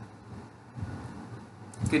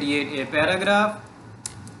 Create a paragraph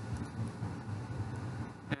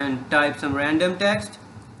and type some random text.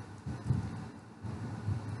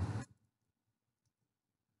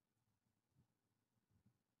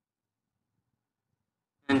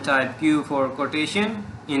 And type Q for quotation,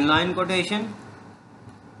 inline quotation.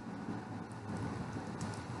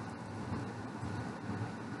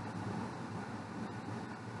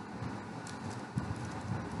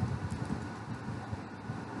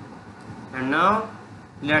 And now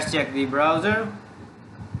let's check the browser.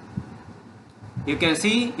 You can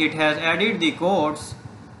see it has added the quotes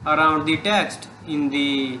around the text in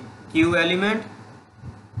the Q element.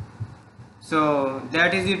 So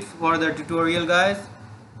that is it for the tutorial, guys.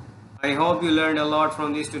 I hope you learned a lot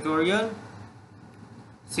from this tutorial.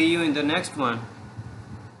 See you in the next one.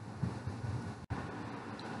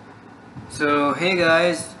 So hey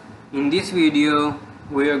guys, in this video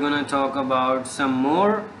we are gonna talk about some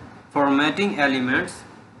more formatting elements.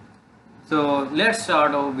 So let's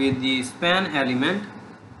start off with the span element.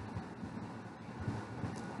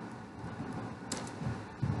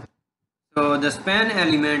 So the span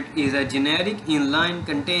element is a generic inline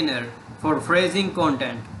container for phrasing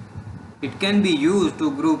content. It can be used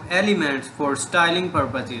to group elements for styling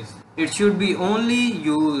purposes. It should be only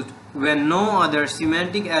used when no other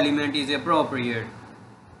semantic element is appropriate.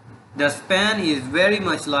 The span is very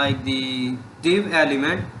much like the div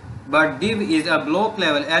element, but div is a block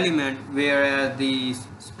level element, whereas the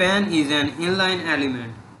span is an inline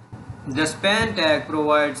element. The span tag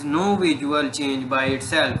provides no visual change by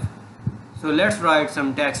itself. So let's write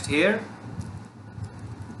some text here.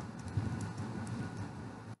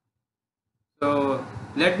 So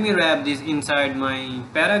let me wrap this inside my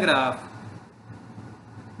paragraph.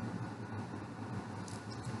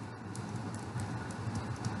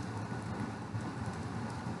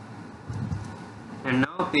 And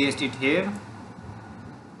now paste it here.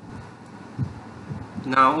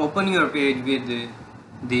 Now open your page with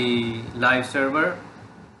the live server.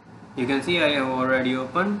 You can see I have already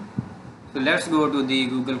opened. So let's go to the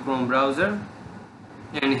Google Chrome browser.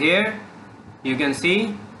 And here you can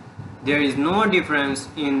see there is no difference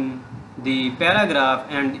in the paragraph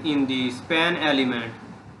and in the span element,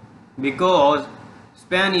 because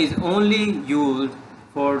span is only used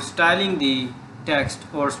for styling the text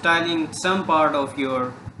or styling some part of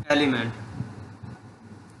your element.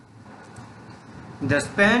 The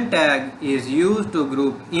span tag is used to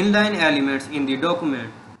group inline elements in the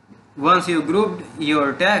document. Once you grouped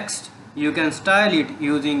your text, you can style it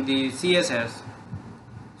using the CSS.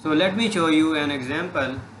 So let me show you an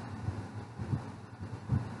example.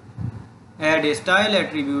 Add a style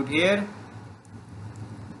attribute here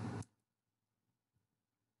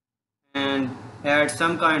and add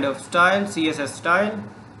some kind of style, CSS style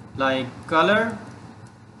like color.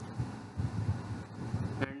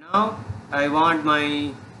 And now I want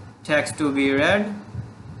my text to be red.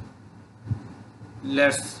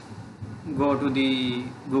 Let's go to the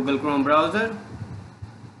Google Chrome browser,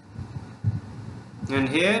 and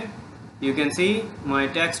here you can see my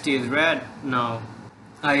text is red now.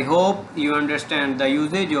 I hope you understand the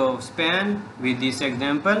usage of span with this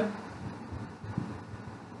example.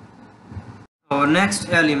 Our next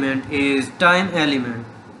element is time element.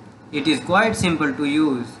 It is quite simple to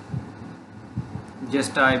use.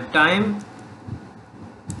 Just type time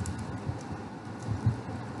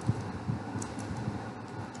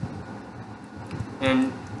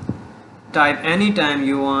and type any time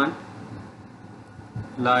you want,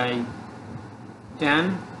 like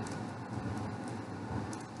 10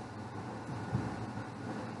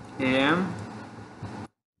 AM.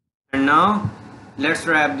 And now let's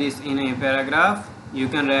wrap this in a paragraph. You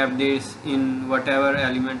can wrap this in whatever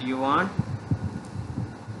element you want.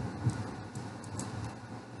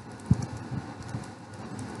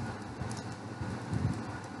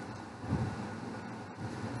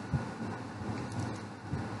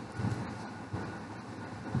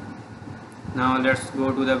 Now let's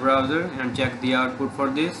go to the browser and check the output for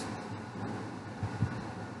this.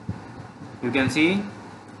 You can see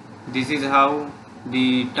this is how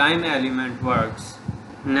the time element works.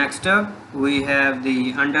 Next up we have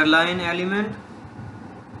the underline element.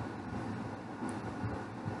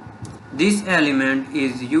 This element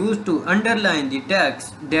is used to underline the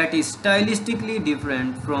text that is stylistically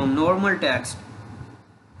different from normal text,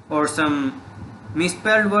 or some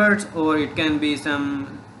misspelled words, or it can be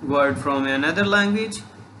some word from another language.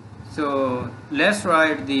 So let's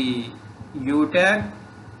write the U tag,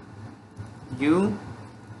 U,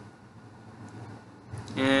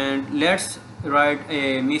 and let's write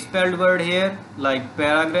a misspelled word here like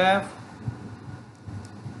paragraph.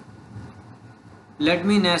 Let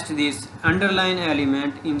me nest this underline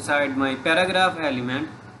element inside my paragraph element.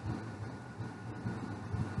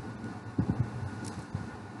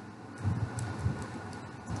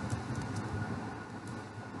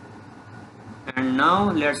 And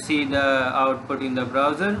now let's see the output in the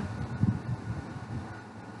browser.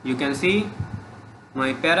 You can see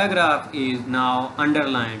my paragraph is now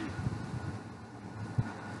underlined.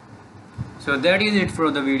 So that is it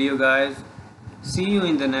for the video, guys. See you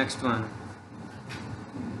in the next one.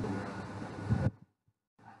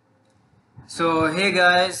 So hey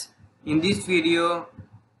guys, in this video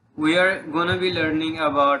we are gonna be learning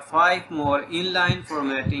about 5 more inline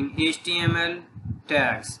formatting HTML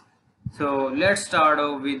tags. So let's start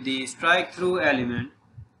off with the strike through element.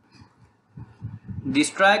 The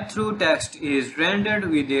strike through text is rendered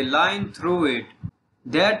with a line through it.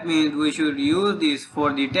 That means we should use this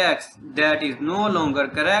for the text that is no longer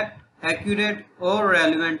correct, accurate, or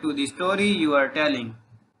relevant to the story you are telling.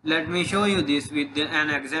 Let me show you this with an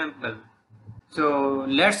example. So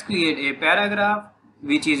let's create a paragraph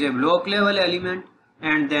which is a block level element,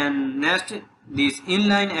 and then nest this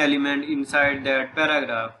inline element inside that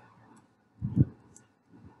paragraph.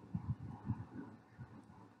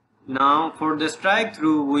 Now for the strike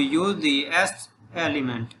through we use the S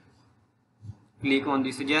element. Click on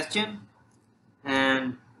the suggestion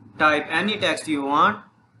and type any text you want.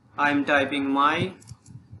 I'm typing my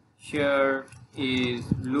shirt is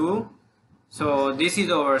blue. So this is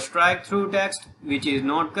our strike through text which is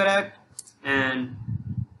not correct, and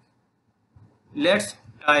let's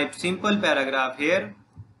type simple paragraph here.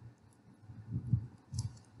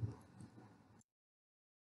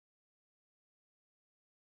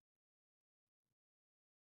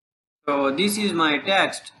 So this is my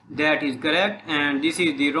text that is correct, and this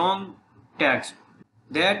is the wrong text.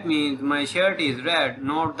 That means my shirt is red,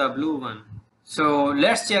 not the blue one. So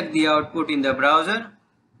let's check the output in the browser.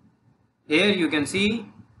 Here you can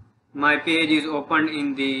see my page is opened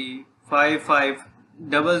in the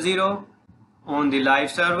 5500 on the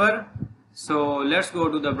live server. So let's go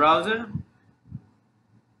to the browser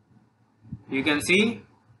You can see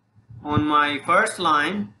on my first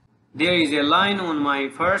line there is a line on my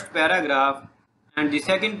first paragraph, and the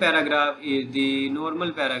second paragraph is the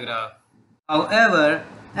normal paragraph. However,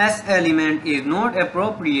 S element is not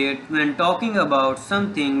appropriate when talking about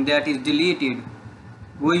something that is deleted.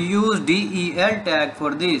 We use del tag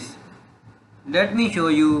for this. Let me show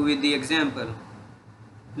you with the example.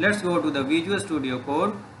 Let's go to the Visual Studio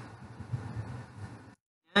Code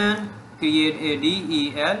and create a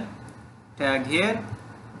del tag here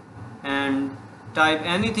and type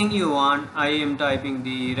anything you want. I am typing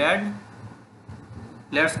the red.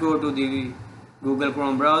 Let's go to the Google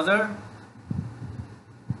Chrome browser.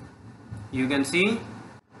 You can see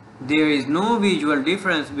there is no visual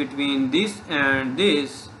difference between this and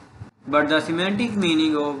this, but the semantic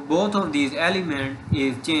meaning of both of these elements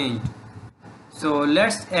is changed. So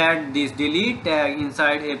let's add this delete tag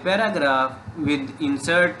inside a paragraph with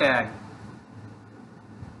insert tag.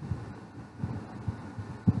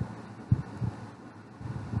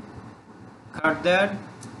 Cut that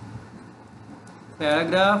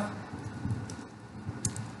paragraph.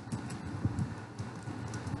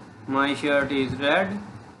 My shirt is red,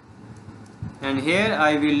 and here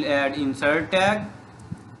I will add insert tag.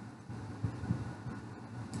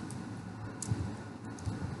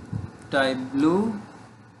 Type blue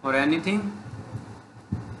or anything.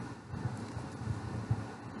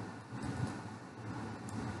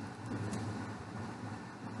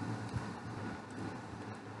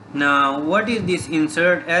 Now what is this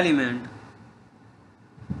insert element?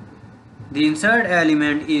 The insert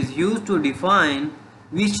element is used to define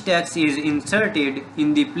which text is inserted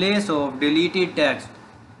in the place of deleted text.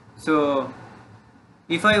 So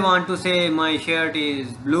if I want to say my shirt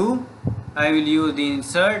is blue, I will use the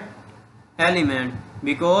insert element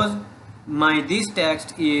because this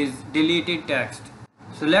text is deleted text.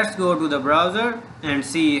 So let's go to the browser and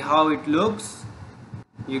see how it looks.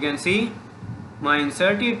 You can see my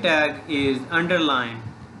inserted tag is underlined.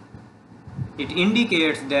 It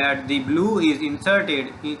indicates that the blue is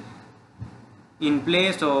inserted in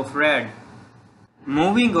place of red.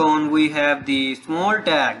 Moving on, we have the small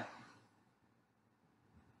tag.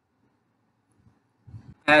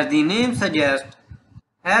 As the name suggests,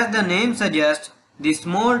 the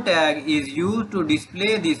small tag is used to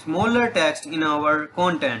display the smaller text in our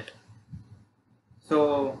content.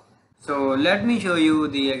 So let me show you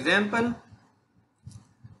the example.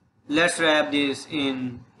 Let's wrap this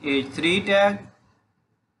in h3 tag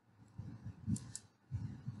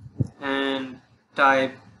and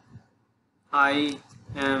type I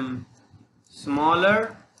am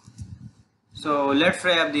smaller. So let's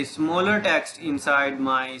wrap the smaller text inside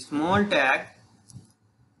my small tag.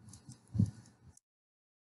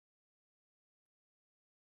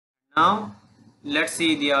 Now let's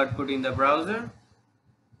see the output in the browser.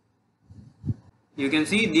 You can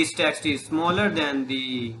see this text is smaller than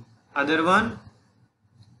the other one.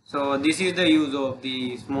 So this is the use of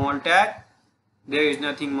the small tag. There is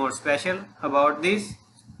nothing more special about this.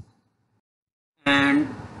 And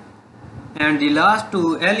the last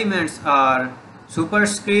two elements are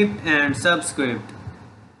superscript and subscript.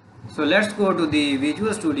 So let's go to the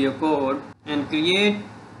Visual Studio Code and create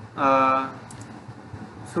a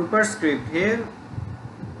superscript here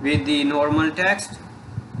with the normal text.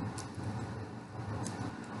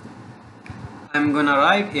 I'm gonna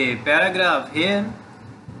write a paragraph here.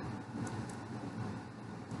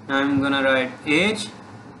 I'm gonna write H,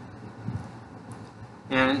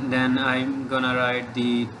 and then I'm gonna write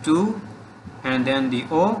the 2 and then the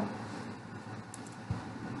O.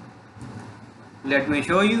 Let me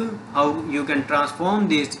show you how you can transform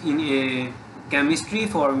this in a chemistry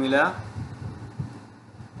formula.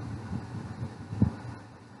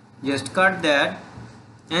 Just cut that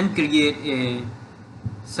and create a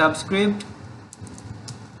subscript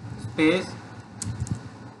space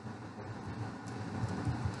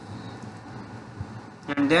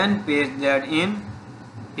and then paste that in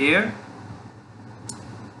here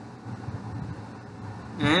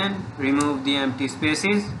and remove the empty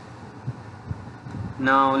spaces.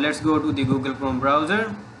 Now let's go to the Google Chrome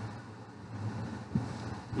browser.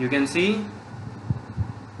 You can see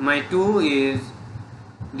my 2 is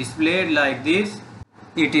displayed like this.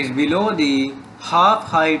 It is below the half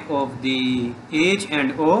height of the H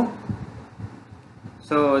and O.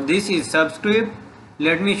 So this is subscript.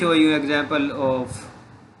 Let me show you example of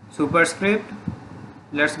superscript.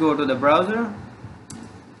 Let's go to the browser,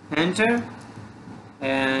 enter,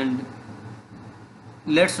 and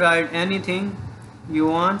let's write anything you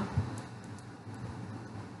want.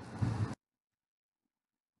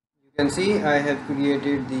 You can see I have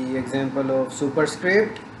created the example of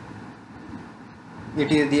superscript.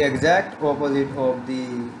 It is the exact opposite of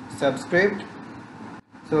the subscript.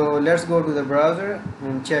 So let's go to the browser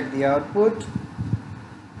and check the output.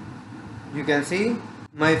 You can see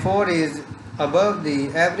my 4 is above the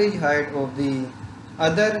average height of the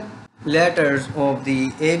other letters of the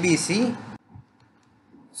ABC.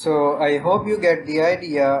 So I hope you get the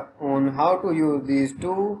idea on how to use these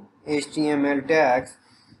two HTML tags.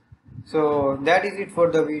 So that is it for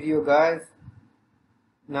the video, guys.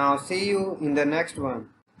 Now see you in the next one.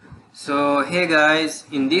 So hey guys,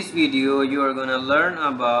 in this video you are gonna learn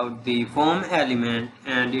about the form element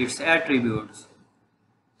and its attributes.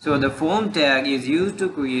 So the form tag is used to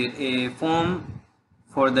create a form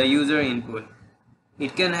for the user input.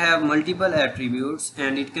 It can have multiple attributes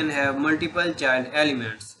and it can have multiple child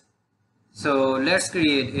elements. So let's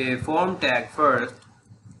create a form tag first.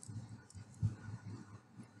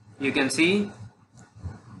 You can see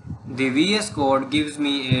the VS Code gives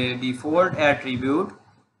me a default attribute.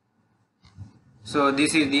 So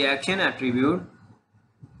this is the action attribute.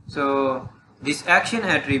 So this action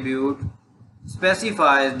attribute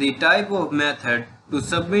specifies the type of method to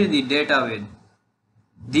submit the data with.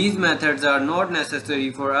 These methods are not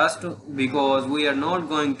necessary for us because we are not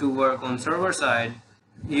going to work on server side.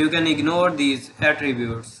 You can ignore these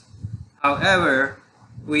attributes. However,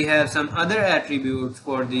 we have some other attributes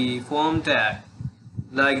for the form tag,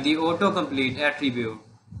 like the autocomplete attribute.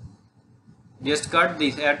 Just cut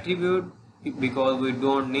this attribute because we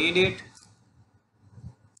don't need it,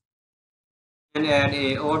 and add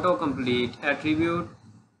a autocomplete attribute.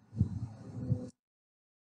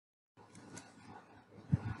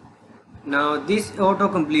 Now this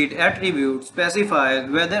autocomplete attribute specifies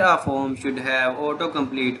whether a form should have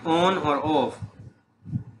autocomplete on or off.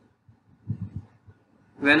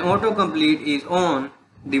 When autocomplete is on,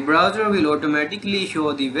 the browser will automatically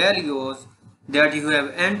show the values that you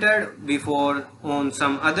have entered before on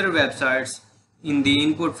some other websites in the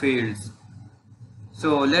input fields.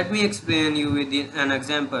 So let me explain you with an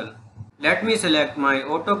example. Let me select my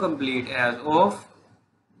autocomplete as off,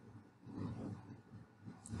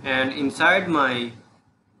 and inside my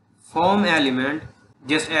form element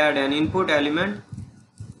just add an input element,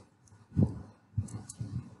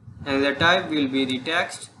 and the type will be the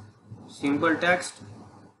text, simple text,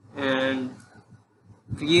 and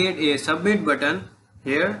create a submit button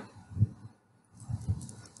here.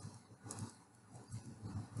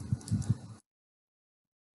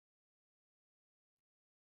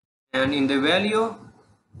 And in the value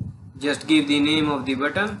just give the name of the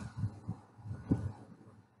button.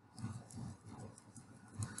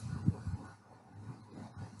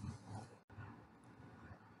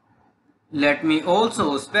 Let me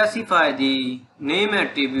also specify the name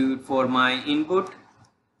attribute for my input,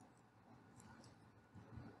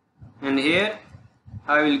 and here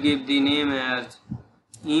I will give the name as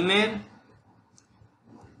email.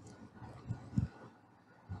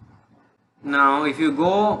 Now if you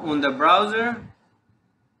go on the browser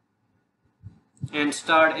and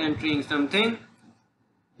start entering something,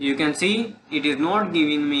 you can see it is not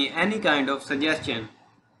giving me any kind of suggestion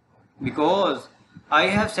because I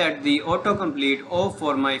have set the autocomplete off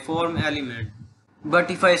for my form element. But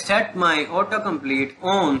if I set my autocomplete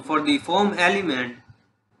on for the form element,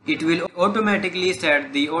 it will automatically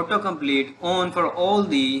set the autocomplete on for all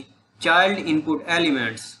the child input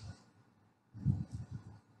elements.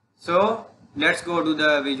 So let's go to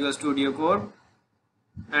the Visual Studio Code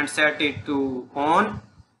and set it to on.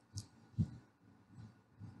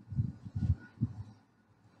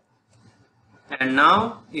 And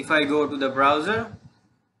now if I go to the browser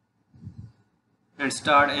and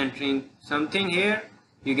start entering something here,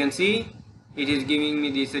 you can see it is giving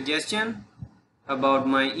me the suggestion about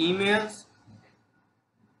my emails.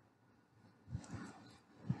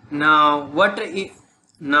 Now what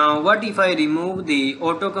if I remove the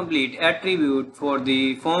autocomplete attribute for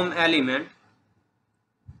the form element?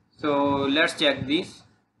 So let's check this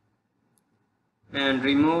and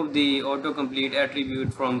remove the autocomplete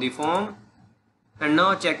attribute from the form, and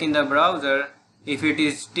now check in the browser if it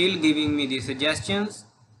is still giving me the suggestions.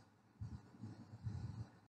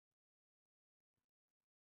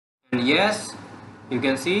 And yes, you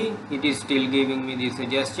can see it is still giving me the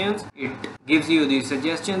suggestions. It gives you the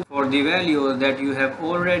suggestions for the values that you have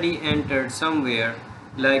already entered somewhere,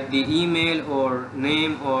 like the email or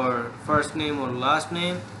name or first name or last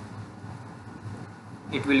name.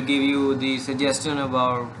 It will give you the suggestion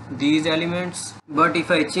about these elements. But if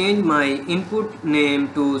I change my input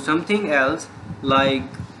name to something else, like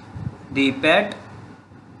the pet,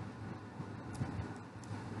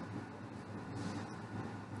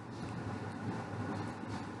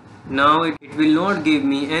 now it will not give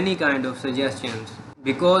me any kind of suggestions.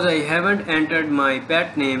 because I haven't entered my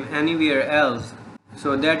pet name anywhere else.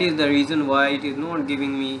 So that is the reason why it is not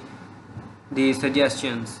giving me the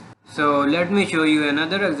suggestions. So let me show you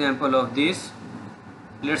another example of this.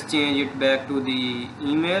 Let's change it back to the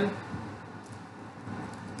email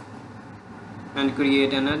and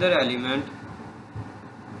create another element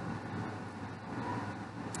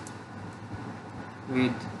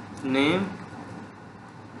with name.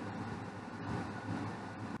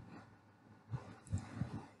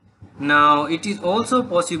 Now it is also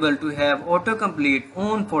possible to have autocomplete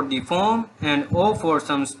on for the form and off for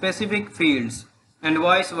some specific fields and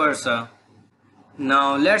vice versa.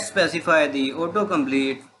 Now let's specify the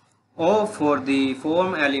autocomplete off for the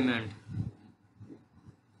form element.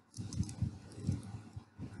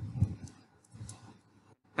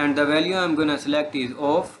 And the value I'm gonna select is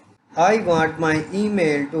off. I want my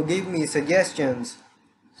email to give me suggestions.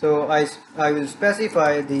 So I will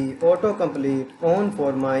specify the autocomplete on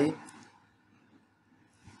for my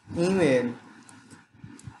email.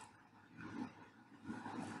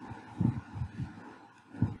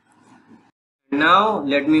 Now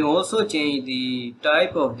let me also change the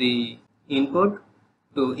type of the input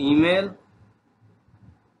to email.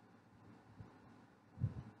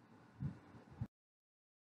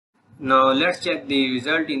 Now let's check the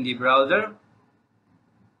result in the browser.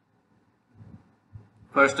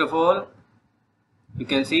 First of all, you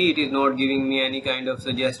can see it is not giving me any kind of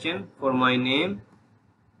suggestion for my name,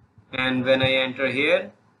 and when I enter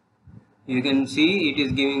here, you can see it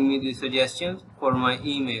is giving me the suggestions for my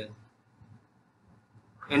email.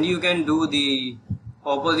 And you can do the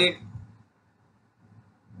opposite,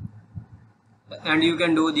 and you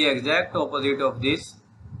can do the exact opposite of this.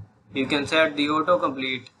 You can set the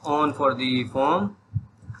autocomplete on for the form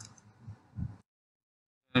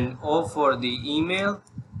and off for the email.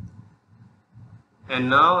 And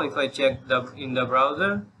now if I check in the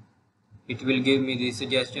browser, it will give me the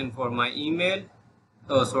suggestion for my email,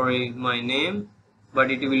 my name, but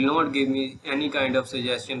it will not give me any kind of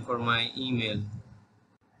suggestion for my email.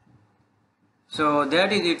 So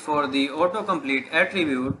that is it for the autocomplete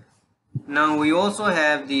attribute. Now we also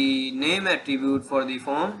have the name attribute for the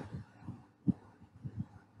form.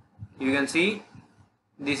 You can see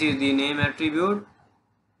this is the name attribute.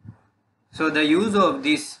 So the use of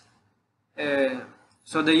this the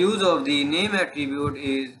name attribute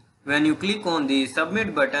is when you click on the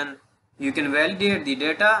submit button, you can validate the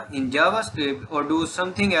data in JavaScript or do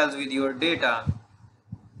something else with your data.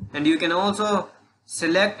 And you can also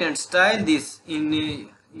select and style this in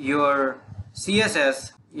your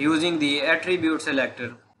CSS using the attribute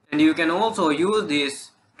selector. And you can also use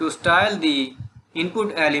this to style the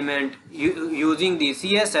input element using the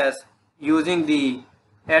CSS using the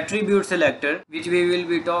attribute selector, which we will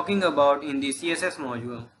be talking about in the CSS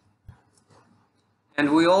module.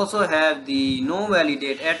 And we also have the no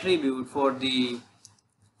validate attribute for the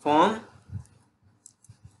form.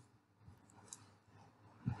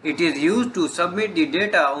 It is used to submit the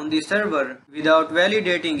data on the server without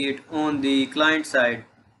validating it on the client side.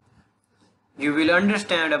 You will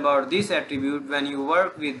understand about this attribute when you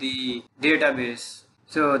work with the database.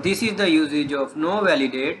 So this is the usage of no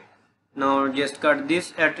validate. Now just cut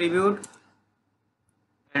this attribute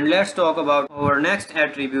and let's talk about our next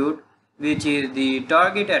attribute, which is the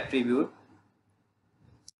target attribute.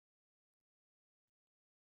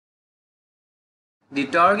 The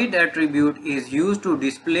target attribute is used to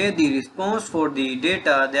display the response for the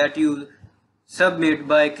data that you submit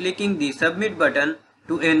by clicking the submit button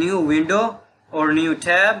to a new window or new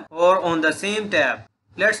tab or on the same tab.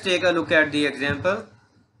 Let's take a look at the example.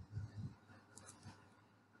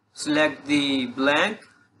 Select the blank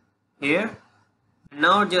here.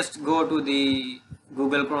 Now just go to the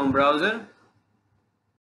Google Chrome browser.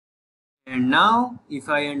 And now if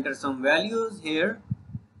I enter some values here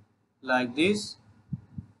like this,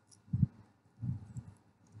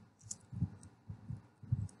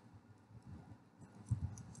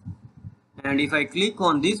 and if I click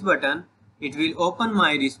on this button, it will open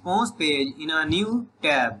my response page in a new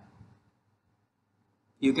tab.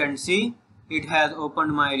 You can see it has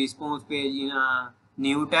opened my response page in a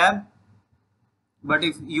new tab. But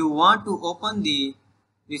if you want to open the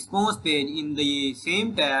response page in the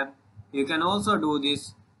same tab, you can also do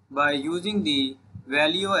this by using the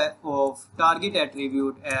value of target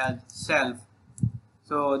attribute as self.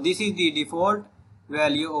 So this is the default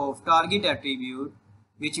value of target attribute,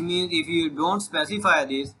 which means if you don't specify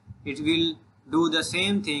this, it will do the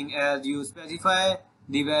same thing as you specify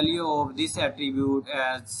the value of this attribute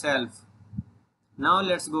as self. Now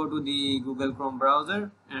let's go to the Google Chrome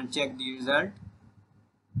browser and check the result.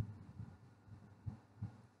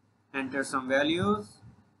 enter some values.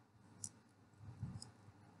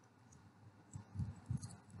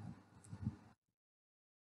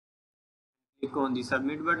 Click on the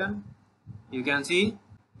submit button. You can see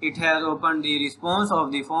it has opened the response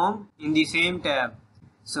of the form in the same tab.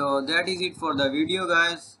 So that is it for the video,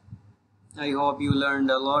 guys. I hope you learned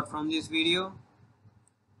a lot from this video,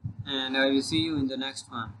 and I will see you in the next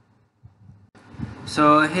one.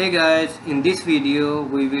 So hey guys, in this video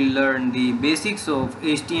we will learn the basics of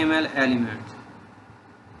HTML elements.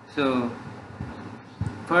 So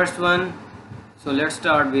first one, so let's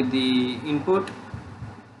start with the input.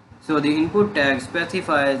 So the input tag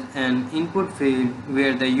specifies an input field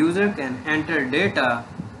where the user can enter data.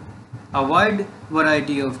 A wide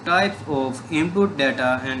variety of types of input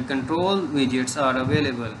data and control widgets are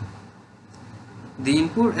available. The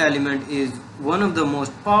input element is one of the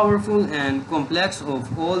most powerful and complex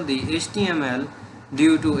of all the HTML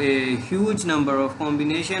due to a huge number of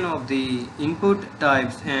combination of the input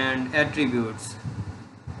types and attributes.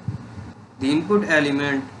 The input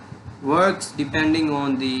element works depending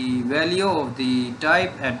on the value of the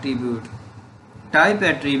type attribute. Type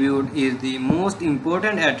attribute is the most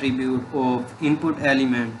important attribute of input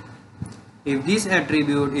element. If this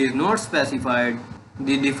attribute is not specified,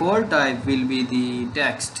 the default type will be the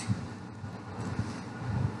text.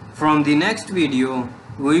 From the next video,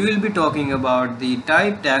 we will be talking about the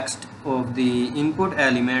type text of the input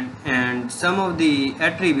element and some of the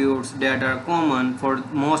attributes that are common for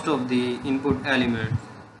most of the input elements.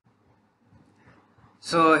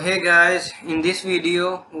 So hey guys, in this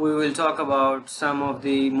video we will talk about some of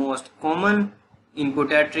the most common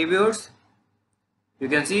input attributes. You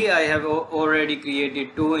can see I have already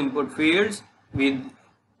created two input fields with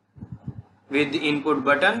the input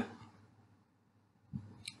button,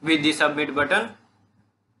 with the submit button,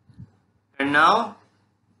 and now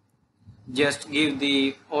just give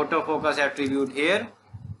the autofocus attribute here.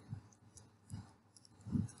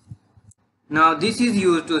 Now this is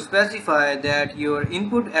used to specify that your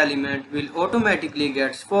input element will automatically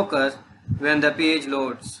get focused when the page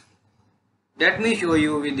loads. Let me show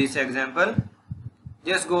you with this example.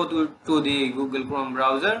 Just go to the Google Chrome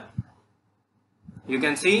browser. You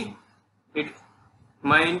can see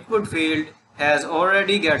my input field has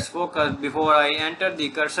already gets focused before I enter the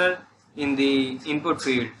cursor in the input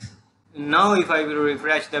field. Now if I will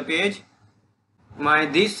refresh the page,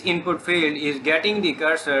 this input field is getting the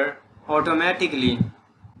cursor automatically,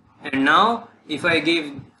 and now if I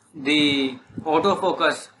give the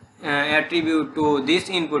autofocus attribute to this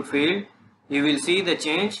input field, you will see the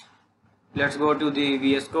change. Let's go to the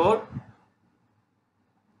VS Code,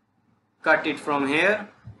 cut it from here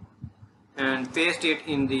and paste it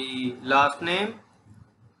in the last name,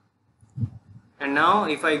 and now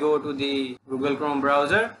if I go to the Google Chrome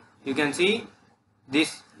browser, you can see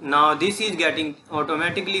this. Now this is getting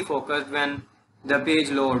automatically focused when the page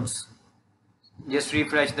loads. Just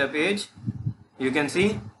refresh the page. You can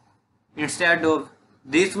see instead of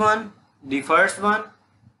this one, the first one,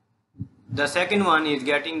 the second one is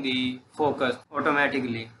getting the focus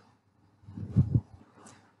automatically.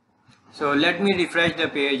 So let me refresh the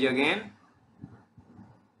page again.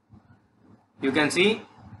 You can see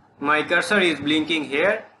my cursor is blinking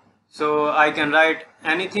here, so I can write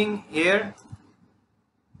anything here.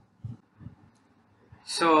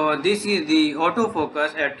 So this is the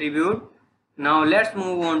autofocus attribute. Now let's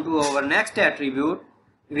move on to our next attribute,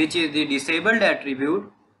 which is the disabled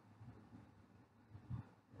attribute.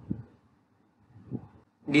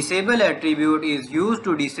 Disable attribute is used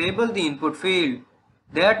to disable the input field.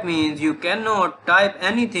 That means you cannot type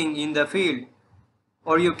anything in the field,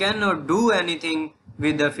 or you cannot do anything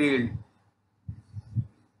with the field.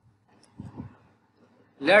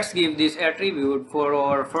 Let's give this attribute for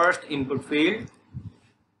our first input field,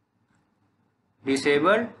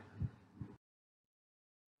 disabled.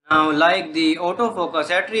 Now like the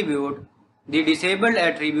autofocus attribute, the disabled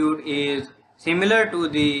attribute is similar to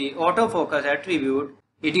the autofocus attribute.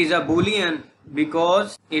 It is a boolean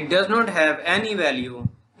because it does not have any value.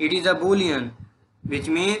 It is a boolean, which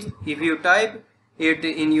means if you type it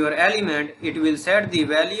in your element, it will set the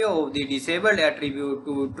value of the disabled attribute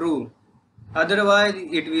to true. Otherwise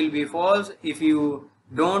it will be false if you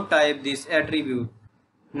don't type this attribute.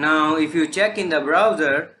 Now if you check in the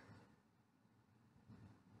browser,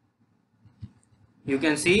 you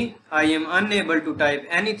can see I am unable to type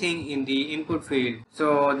anything in the input field.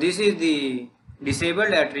 So this is the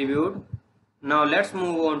disabled attribute. Now let's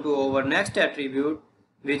move on to our next attribute,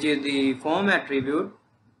 which is the form attribute.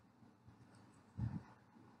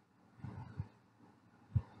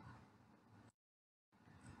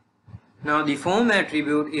 Now the form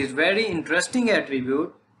attribute is very interesting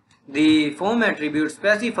attribute. The form attribute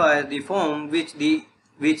specifies the form which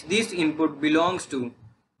this input belongs to.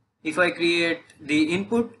 If I create the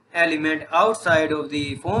input element outside of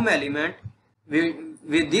the form element,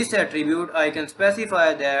 with this attribute I can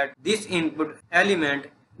specify that this input element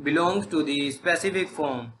belongs to the specific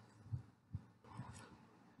form.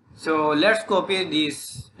 So let's copy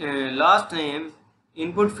this last name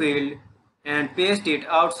input field and paste it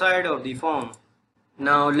outside of the form.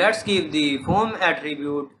 Now let's give the form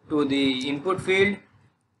attribute to the input field,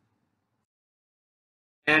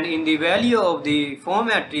 and in the value of the form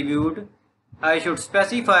attribute I should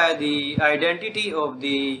specify the identity of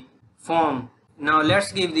the form. Now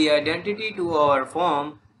let's give the identity to our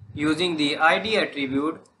form using the ID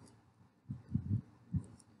attribute.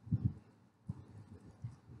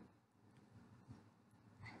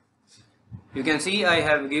 You can see I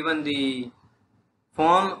have given the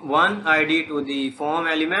form 1 ID to the form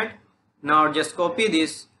element. Now just copy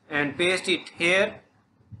this and paste it here.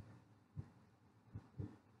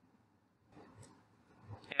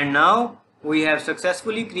 And now we have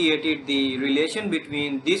successfully created the relation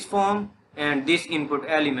between this form and this input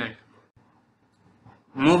element.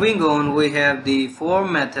 Moving on, we have the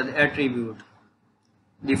form method attribute.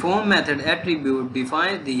 The form method attribute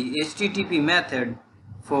defines the HTTP method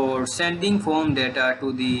for sending form data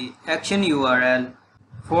to the action URL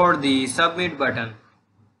for the submit button.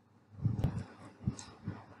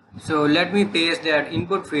 So let me paste that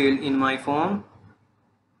input field in my form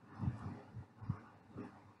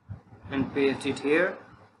and paste it here.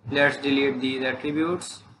 Let's delete these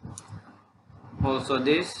attributes, also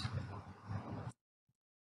this.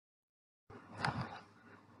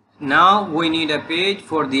 Now we need a page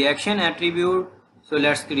for the action attribute, so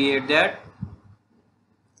let's create that.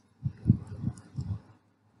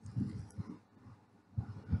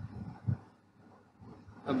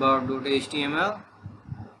 About.html.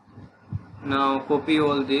 Now copy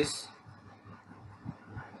all this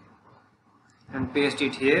and paste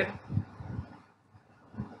it here,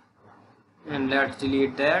 and let's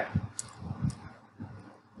delete that.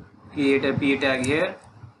 Create a p tag here.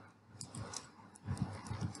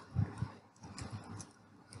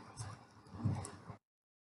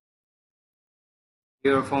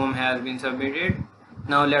 Your form has been submitted.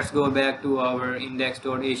 Now let's go back to our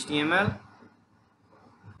index.html.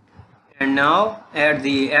 And now add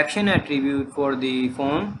the action attribute for the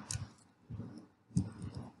form.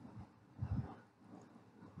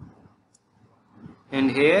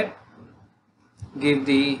 And here give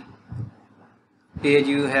the page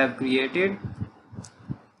you have created,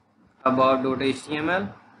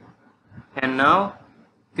 about.html. And now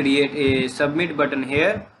create a submit button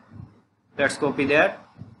here. Let's copy that.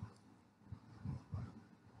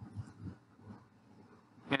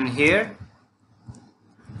 And here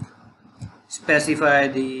specify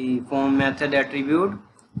the form method attribute.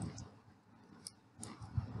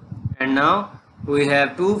 And now we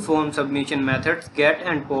have two form submission methods, get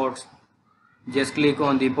and post. Just click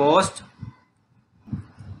on the post.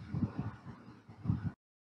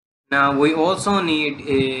 Now we also need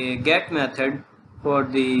a get method for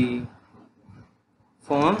the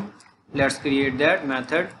form. Let's create that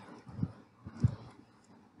method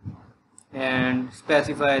and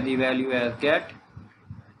specify the value as get.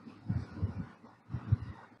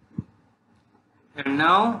 And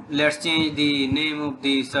now let's change the name of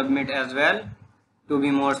the submit as well to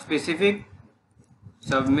be more specific.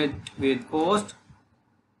 Submit with post.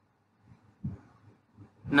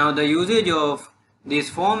 Now the usage of this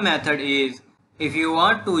form method is, if you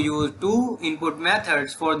want to use two input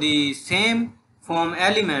methods for the same form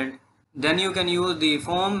element, then you can use the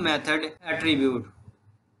form method attribute.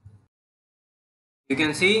 You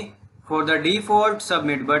can see for the default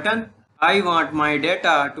submit button, I want my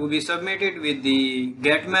data to be submitted with the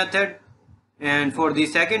get method, and for the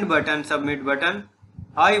second button, submit button,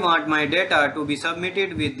 I want my data to be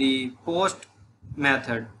submitted with the post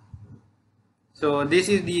method. So this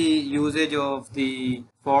is the usage of the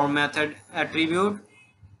form method attribute.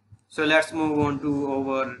 So let's move on to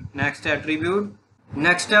our next attribute.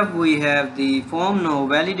 Next up we have the form now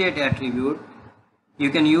validate attribute. You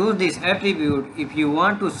can use this attribute if you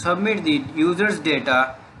want to submit the user's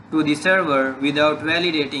data to the server without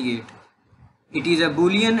validating it. It is a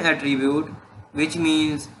Boolean attribute, which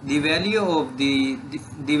means the value of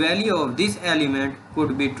this element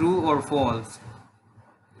could be true or false.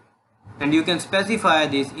 And you can specify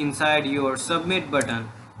this inside your submit button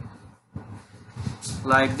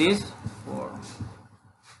like this.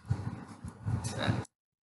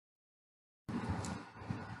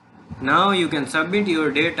 Now you can submit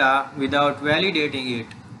your data without validating it.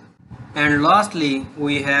 And lastly,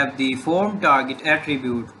 we have the form target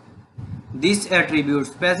attribute. This attribute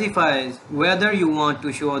specifies whether you want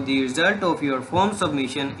to show the result of your form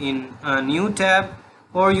submission in a new tab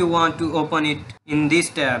or you want to open it in this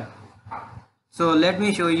tab. So let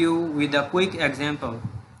me show you with a quick example.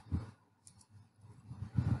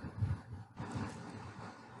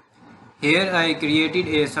 Here I created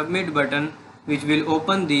a submit button which will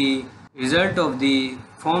open the result of the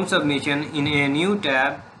form submission in a new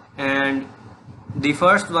tab, and the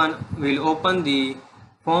first one will open the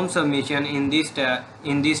form submission in this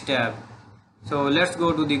tab. So let's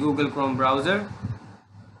go to the Google Chrome browser,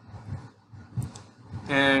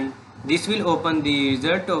 and this will open the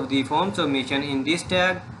result of the form submission in this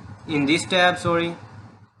tab.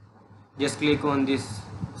 Just click on this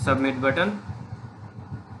submit button.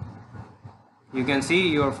 You can see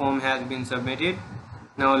your form has been submitted.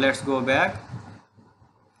 Now let's go back,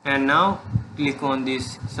 and now click on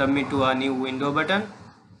this submit to a new window button,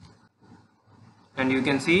 and you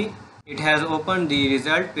can see it has opened the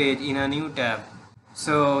result page in a new tab.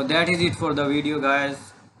 So that is it for the video, guys.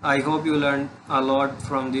 I hope you learned a lot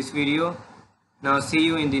from this video. Now see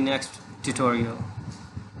you in the next tutorial.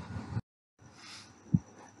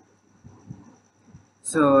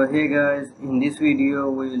 So hey guys, in this video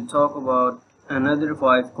we will talk about another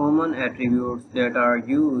 5 common attributes that are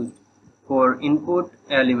used for input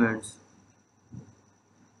elements.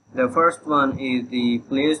 The first one is the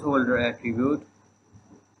placeholder attribute.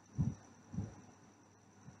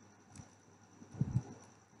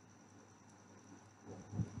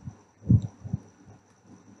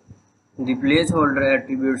 The placeholder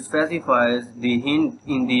attribute specifies the hint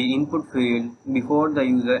in the input field before the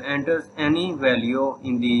user enters any value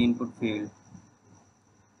in the input field.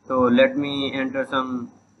 So let me enter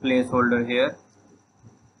some placeholder here.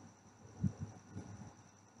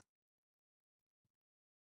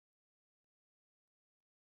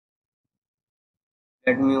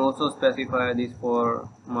 Let me also specify this for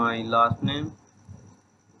my last name.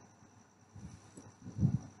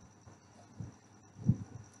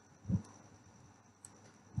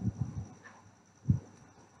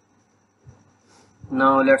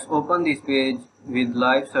 Now let's open this page with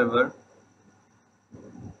live server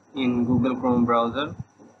in Google Chrome browser.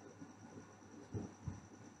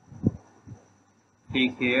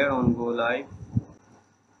 Click here on go live.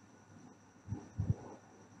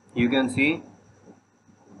 You can see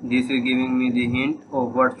this is giving me the hint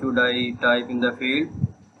of what should I type in the field.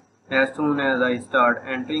 As soon as I start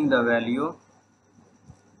entering the value,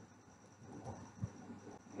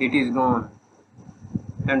 it is gone.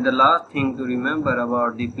 And the last thing to remember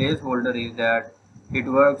about the placeholder is that it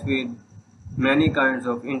works with many kinds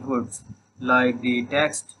of inputs like the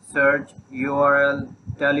text, search, URL,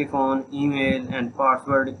 telephone, email, and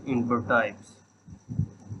password input types.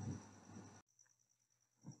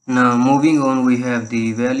 Now moving on, we have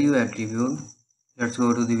the value attribute. Let's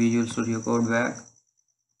go to the Visual Studio Code back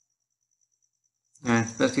and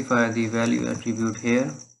specify the value attribute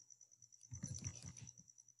here.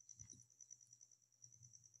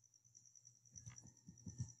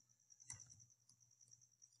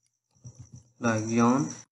 Like John.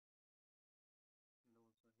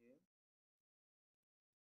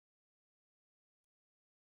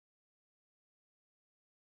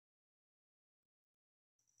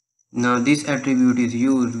 Now this attribute is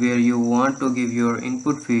used where you want to give your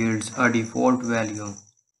input fields a default value.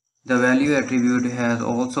 The value attribute has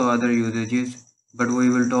also other usages, but we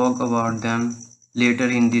will talk about them later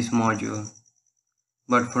in this module.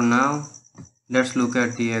 But for now, let's look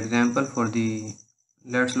at the example for this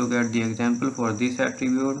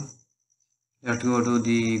attribute. Let's go to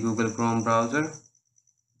the Google Chrome browser.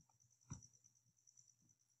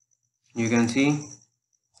 You can see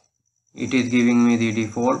it is giving me the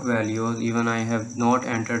default values. Even I have not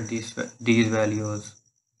entered these values.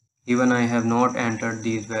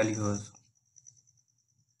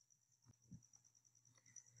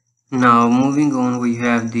 Now moving on, we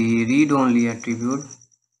have the read-only attribute.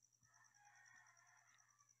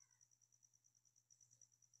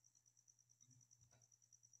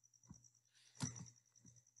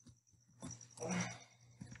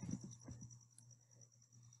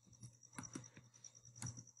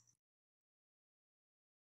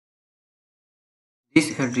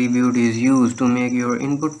 This attribute is used to make your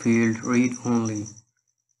input field read-only,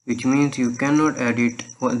 which means you cannot edit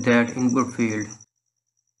that input field.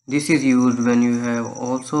 This is used when you have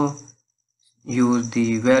also used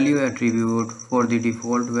the value attribute for the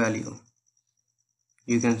default value.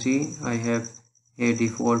 You can see I have a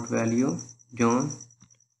default value John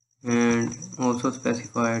and also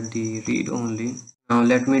specified the read-only. Now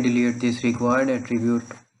let me delete this required attribute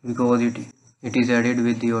because it is added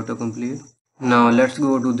with the autocomplete. Now let's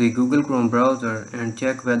go to the Google Chrome browser and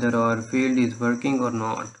check whether our field is working or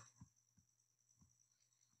not.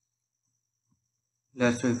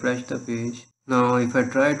 Let's refresh the page. Now if I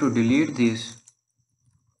try to delete this,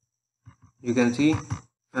 you can see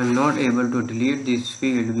I'm not able to delete this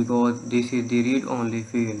field because this is the read only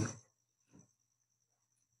field.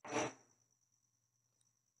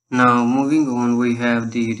 Now moving on, we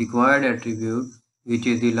have the required attribute, which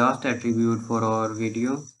is the last attribute for our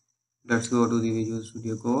video. Let's go to the Visual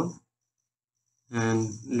Studio Code and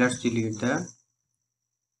let's delete that.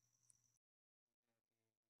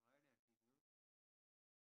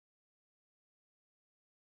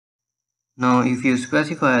 Now if you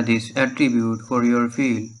specify this attribute for your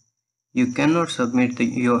field, you cannot submit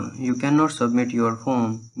your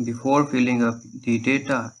form before filling up the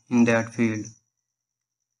data in that field.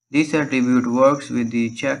 This attribute works with the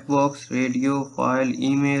checkbox, radio, file,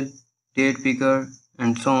 email, date picker,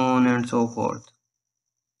 and so on and so forth.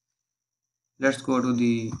 Let's go to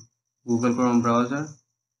the Google Chrome browser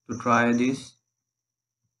to try this.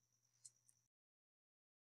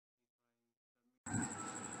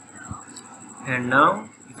 And now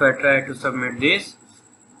if I try to submit this,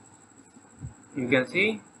 you can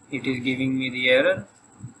see it is giving me the error,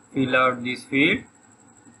 fill out this field.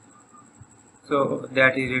 So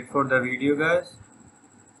that is it for the video, guys.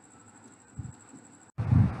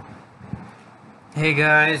 Hey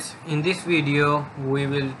guys, in this video we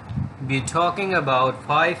will be talking about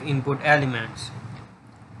 5 input elements.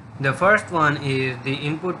 The first one is the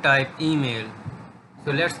input type email.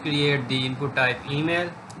 So let's create the input type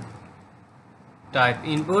email. Type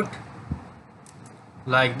input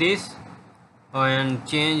like this and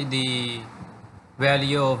change the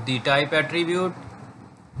value of the type attribute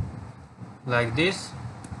like this,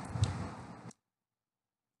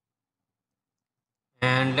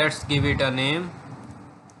 and let's give it a name.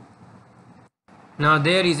 Now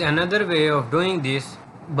there is another way of doing this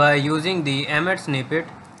by using the emmet snippet.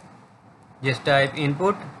 Just type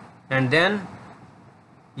input and then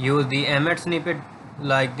use the emmet snippet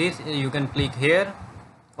like this. You can click here,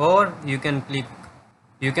 or you can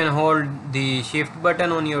hold the shift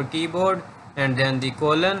button on your keyboard and then the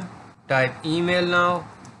colon, type email now,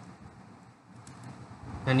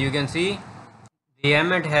 and you can see the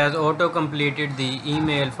emmet has auto completed the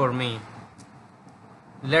email for me.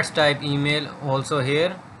 Let's type email also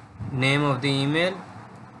here, name of the email,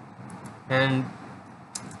 and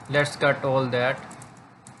let's cut all that.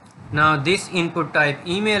 Now this input type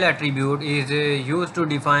email attribute is used to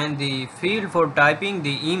define the field for typing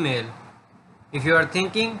the email. If you are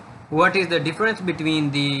thinking what is the difference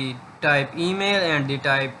between the type email and the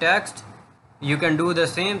type text, you can do the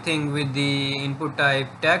same thing with the input type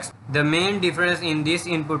text. The main difference in this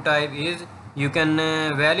input type is you can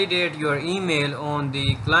validate your email on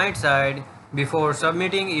the client side before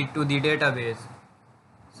submitting it to the database.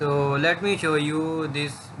 So let me show you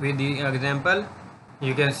this with the example.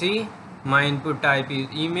 You can see my input type is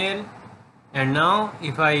email, and now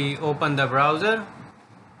if I open the browser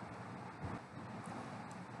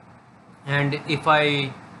and if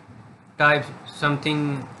I type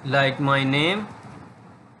something like my name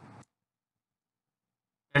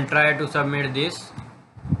and try to submit this,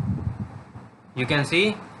 you can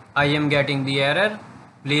see I am getting the error,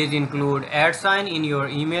 please include @ in your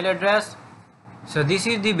email address. So this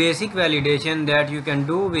is the basic validation that you can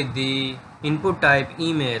do with the input type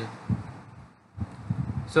email.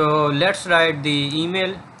 So let's write the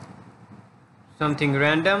email something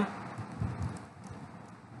random,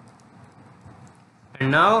 and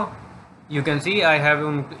now you can see I have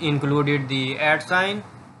included the @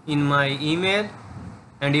 in my email,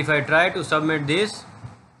 and if I try to submit this,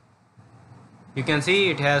 you can see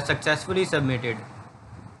it has successfully submitted.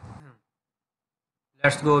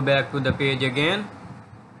 Let's go back to the page again,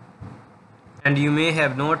 and you may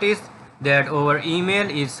have noticed that our email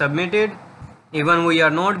is submitted. Even we are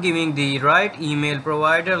not giving the right email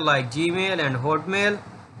provider like Gmail and Hotmail.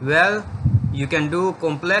 Well, you can do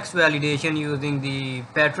complex validation using the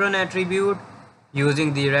patron attribute,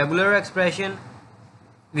 using the regular expression,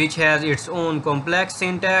 which has its own complex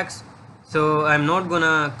syntax. So I'm not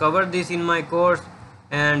gonna cover this in my course,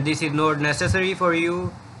 and this is not necessary for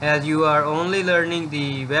you as you are only learning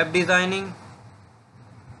the web designing.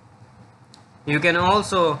 You can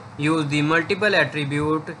also use the multiple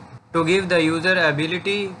attribute to give the user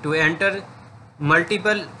ability to enter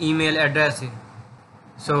multiple email addresses.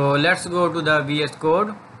 So let's go to the VS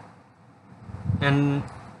Code and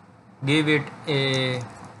give it a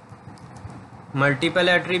multiple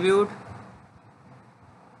attribute,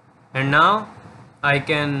 and now I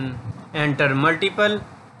can enter multiple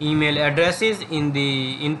email addresses in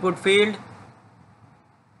the input field.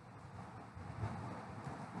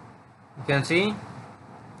 can see.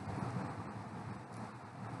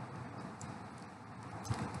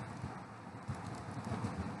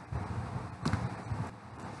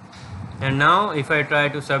 And now if I try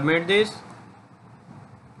to submit this,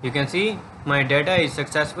 you can see my data is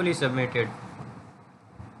successfully submitted.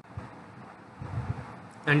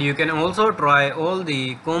 And you can also try all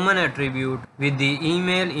the common attributes with the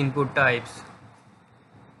email input types.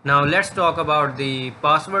 Now let's talk about the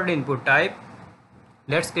password input type.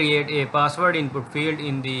 Let's create a password input field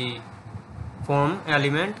in the form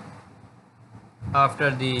element after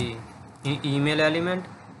the email element.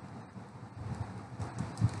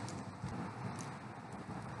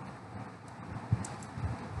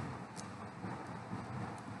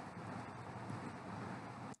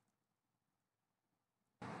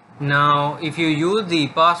 Now if you use the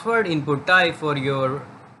password input type for your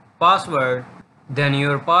password, then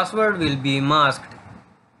your password will be masked,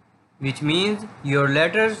 which means your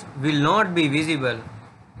letters will not be visible.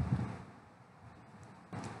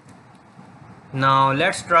 Now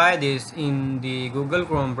let's try this in the Google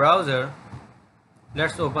Chrome browser.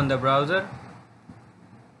 Let's open the browser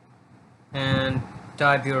and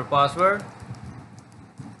type your password.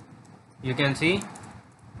 You can see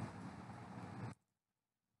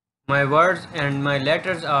my words and my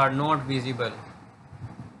letters are not visible.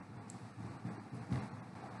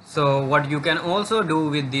 So what you can also do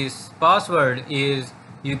with this password is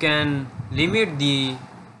you can limit the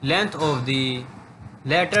length of the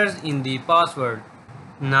letters in the password.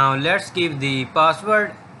 Now let's give the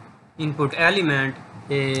password input element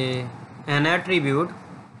an attribute,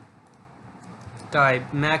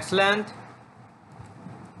 type max length,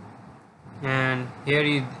 and here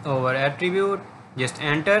is our attribute. Just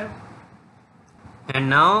enter. And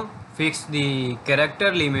now fix the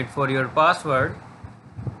character limit for your password.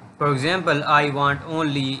 For example, I want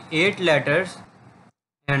only 8 letters.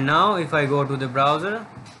 And now if I go to the browser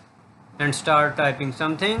and start typing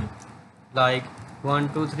something like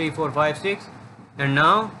 1 2 3 4 5 6, and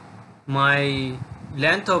now my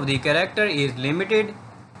length of the character is limited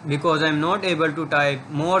because I'm not able to type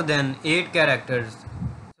more than 8 characters.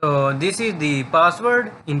 So this is the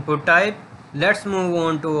password input type. Let's move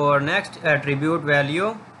on to our next attribute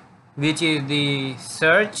value, which is the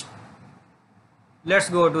search. Let's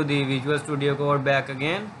go to the Visual Studio Code back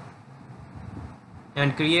again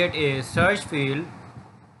and create a search field.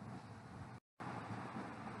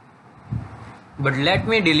 But let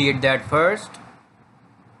me delete that first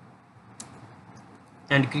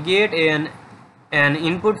and create an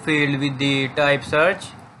input field with the type search.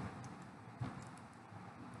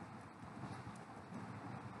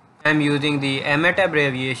 I'm using the EMET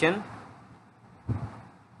abbreviation,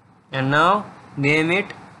 and now name it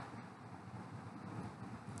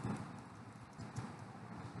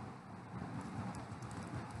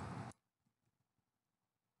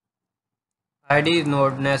ID is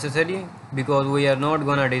not necessary because we are not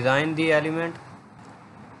gonna design the element.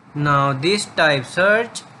 Now this type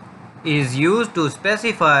search is used to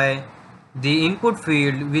specify the input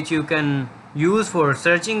field which you can use for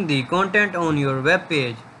searching the content on your web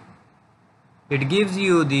page. It gives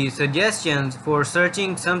you the suggestions for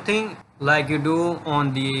searching something like you do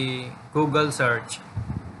on the Google search.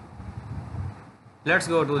 Let's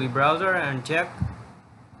go to the browser and check.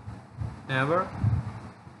 Never.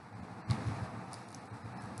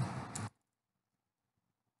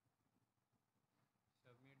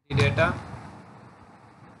 Submit the data.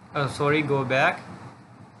 Go back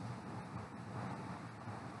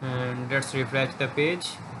and let's refresh the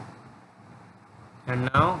page. And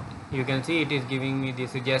now you can see it is giving me the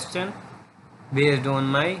suggestion based on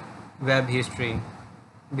my web history,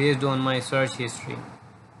 based on my search history.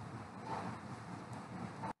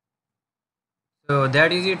 So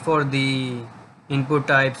that is it for the input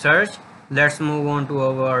type search. Let's move on to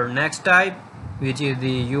our next type, which is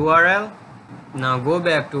the URL. Now go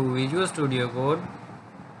back to Visual Studio Code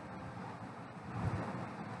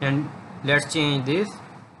and let's change this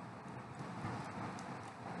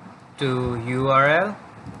to URL,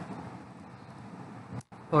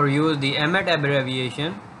 or use the EMET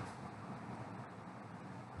abbreviation.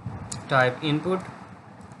 Type input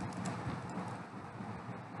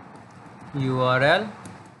URL.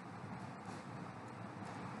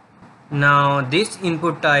 Now this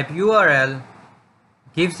input type URL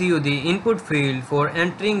gives you the input field for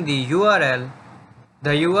entering the URL. The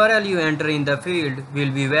URL you enter in the field will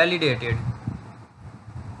be validated.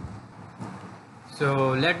 So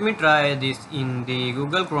let me try this in the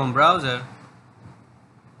Google Chrome browser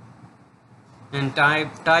and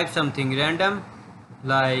type something random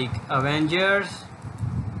like Avengers,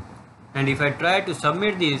 and if I try to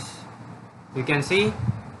submit this, you can see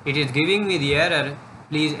it is giving me the error,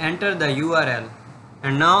 please enter the URL.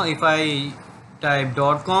 And now if I type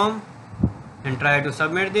 .com and try to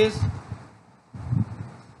submit this,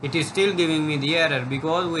 it is still giving me the error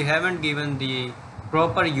because we haven't given the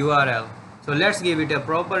proper URL. So let's give it a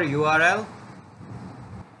proper URL.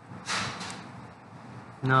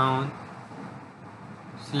 Now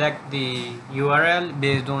select the URL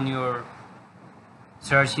based on your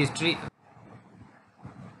search history.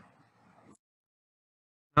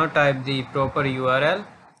 Now type the proper URL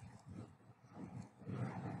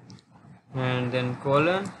and then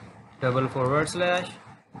colon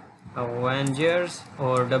 /avengers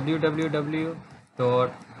or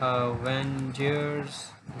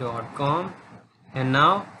www.avengers.com, and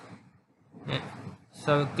now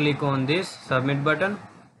so click on this submit button.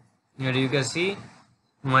 Here you can see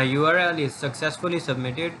my URL is successfully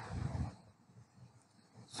submitted.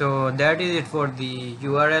 So that is it for the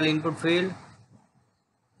URL input field.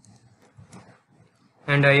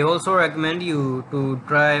 And I also recommend you to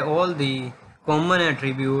try all the common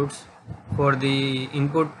attributes for the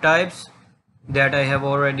input types that I have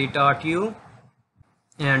already taught you.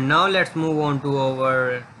 And now let's move on to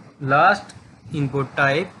our last input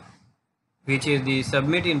type, which is the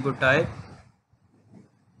submit input type.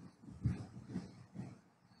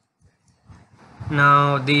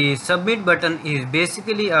 Now the submit button is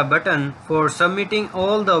basically a button for submitting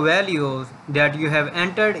all the values that you have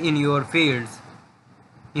entered in your fields.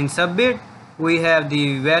 In submit, we have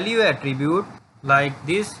the value attribute like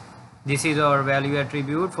this. This is our value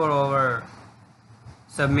attribute for our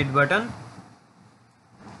submit button.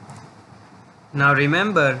 Now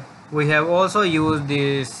remember, we have also used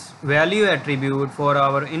this value attribute for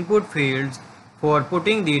our input fields for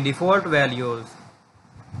putting the default values.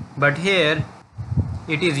 But here,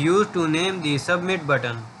 it is used to name the submit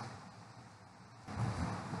button.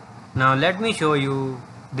 Now let me show you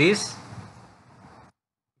this.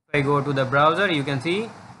 If I go to the browser, you can see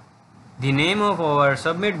the name of our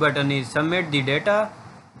submit button is submit the data,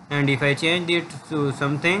 and if I change it to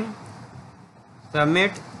something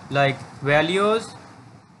submit like values,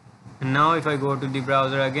 and now if I go to the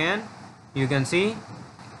browser again, you can see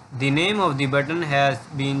the name of the button has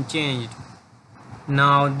been changed.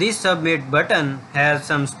 Now this submit button has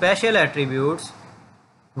some special attributes.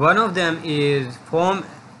 One of them is form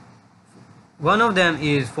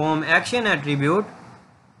action attribute.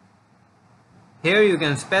 Here you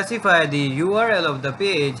can specify the URL of the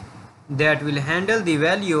page that will handle the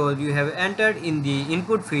values you have entered in the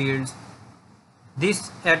input fields.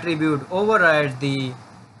 This attribute overrides the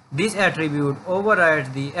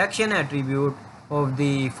action attribute of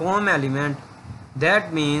the form element.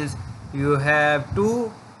 That means you have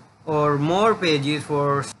 2 or more pages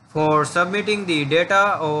for submitting the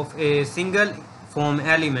data of a single form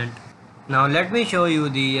element. Now let me show you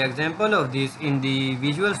the example of this in the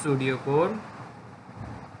Visual Studio Code.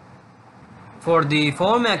 For the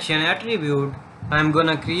form action attribute, I am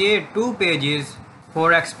gonna create 2 pages.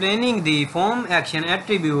 For explaining the form action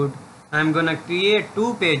attribute, I am gonna create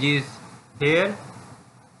 2 pages here.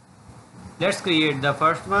 Let's create the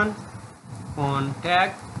first one,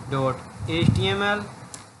 contact.html,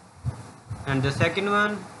 and the second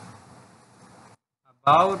one,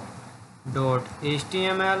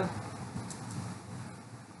 about.html.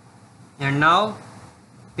 And now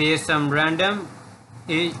paste some random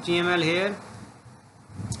HTML here,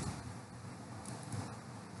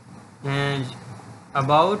 and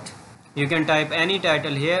about, you can type any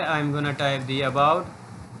title here. I'm gonna type the about,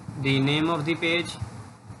 the name of the page,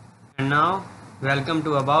 and now welcome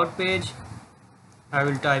to about page. I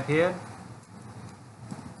will type here.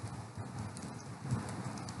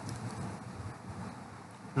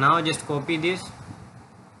 Now just copy this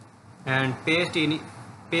and paste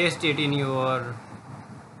it in your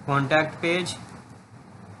contact page.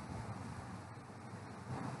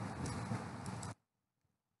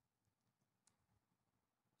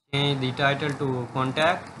 Change the title to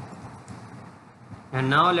contact, and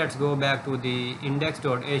now let's go back to the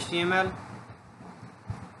index.html,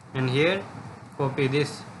 and here copy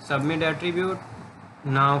this submit attribute.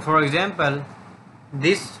 Now for example,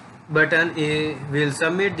 this button will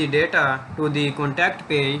submit the data to the contact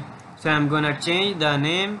page, so I'm gonna change the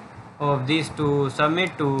name of this to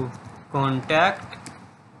submit to contact,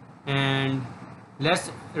 and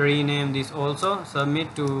let's rename this also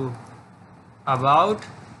submit to about.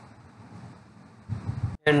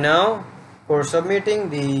 And now for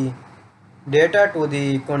submitting the data to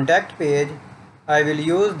the contact page, I will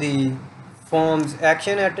use the forms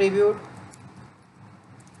action attribute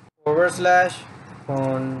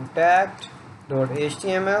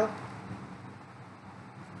 /contact.html,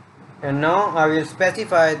 and now I will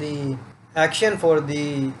specify the action for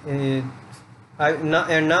the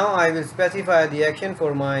and now I will specify the action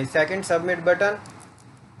for my second submit button.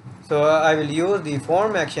 So I will use the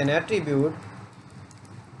form action attribute,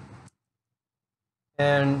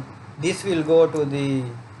 and this will go to the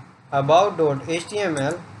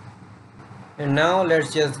about.html. And now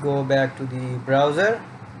let's just go back to the browser,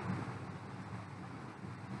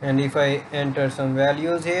 and if I enter some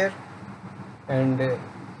values here and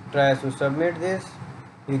try to submit this,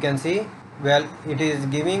 you can see, well, it is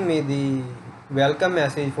giving me the welcome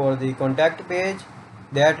message for the contact page.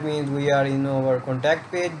 That means we are in our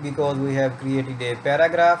contact page because we have created a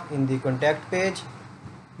paragraph in the contact page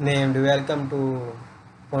named welcome to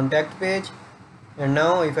contact page. And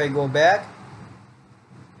now if I go back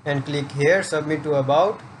and click here submit to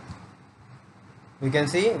about, you can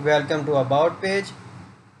see welcome to about page.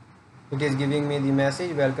 It is giving me the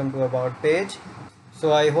message welcome to about page.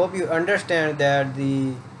 So I hope you understand that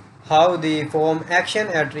how the form action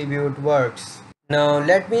attribute works. Now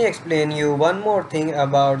let me explain you one more thing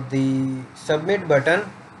about the submit button,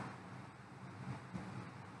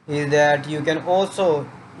 is that you can also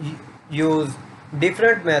use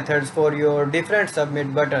different methods for your different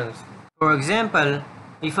submit buttons. For example,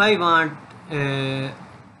 if I want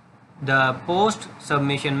the post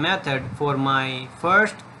submission method for my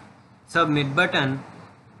first submit button,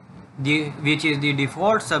 which is the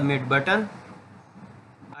default submit button,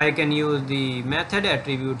 I can use the method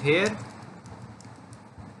attribute here,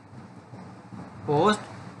 post,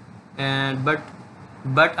 and but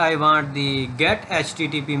I want the get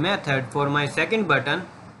HTTP method for my second button.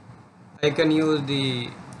 I can use the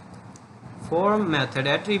form method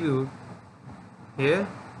attribute here,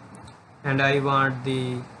 and I want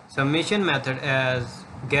the submission method as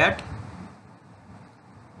get.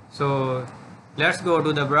 So let's go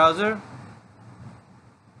to the browser,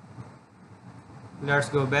 let's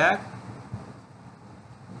go back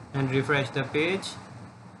and refresh the page.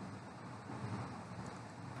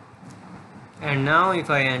 And now if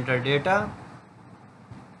I enter data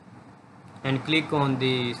and click on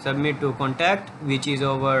the submit to contact, which is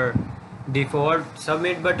our default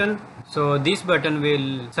submit button, so this button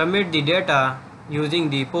will submit the data using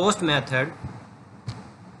the post method.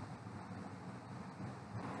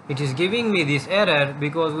 It is giving me this error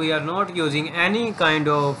because we are not using any kind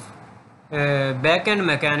of backend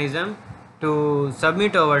mechanism to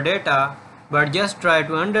submit our data, but just try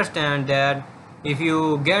to understand that if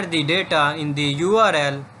you get the data in the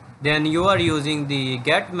URL, then you are using the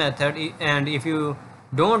get method, and if you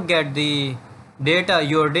don't get the data,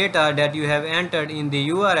 your data that you have entered in the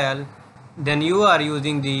URL, then you are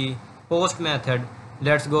using the post method.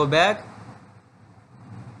 Let's go back,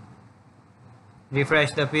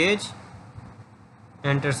 refresh the page,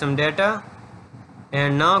 enter some data,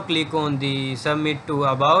 and now click on the submit to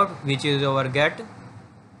about, which is our get.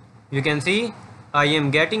 You can see I am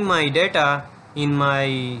getting my data in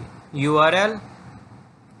my URL,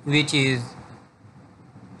 which is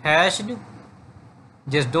hashed.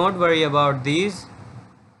 Just don't worry about these,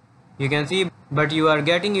 you can see, but you are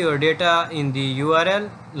getting your data in the URL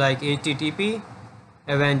like http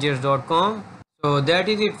avengers.com. So that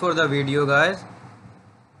is it for the video, guys.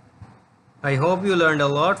 I hope you learned a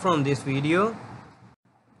lot from this video.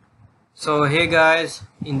 So hey guys,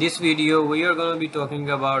 in this video we are going to be talking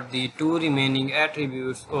about the two remaining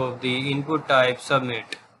attributes of the input type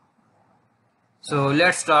submit. So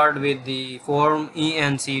let's start with the form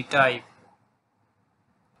enc type.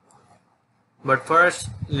 But first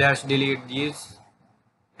let's delete these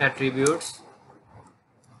attributes,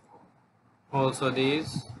 also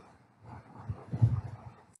these,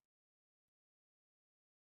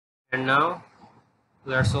 and now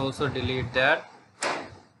let's also delete that.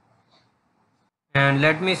 And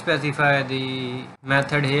let me specify the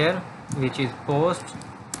method here, which is post,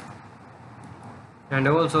 and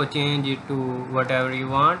also change it to whatever you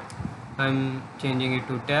want. I'm changing it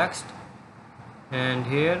to text, and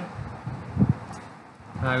here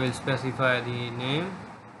I will specify the name,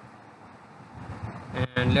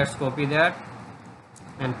 and let's copy that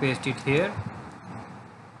and paste it here.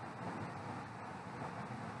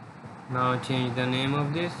 Now change the name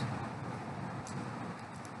of this,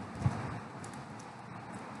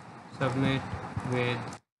 submit with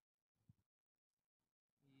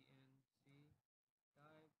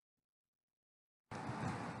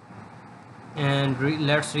and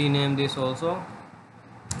let's rename this also,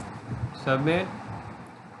 submit.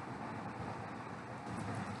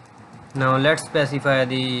 Now let's specify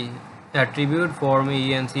the attribute form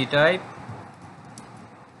enc type.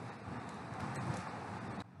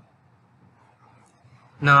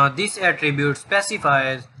 Now this attribute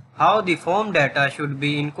specifies how the form data should be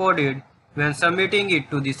encoded when submitting it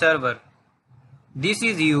to the server. This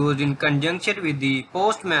is used in conjunction with the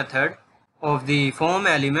post method of the form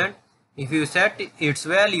element. If you set its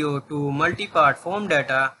value to multi-part form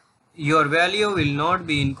data, your value will not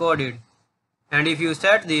be encoded. And if you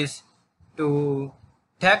set this to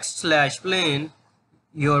text/plain,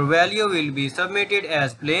 your value will be submitted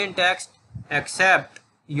as plain text, except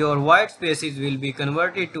your white spaces will be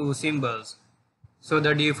converted to symbols. So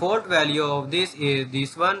the default value of this is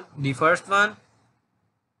this one, the first one.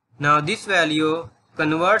 Now this value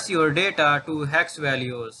converts your data to hex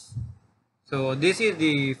values. So this is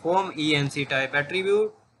the form ENC type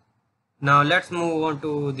attribute. Now let's move on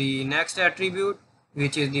to the next attribute,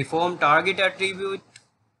 which is the form target attribute.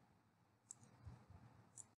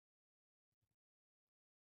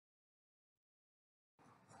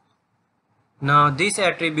 Now this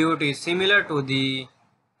attribute is similar to the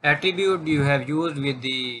attribute you have used with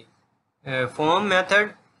the form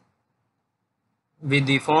method, with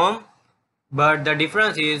the form, but the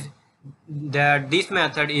difference is that this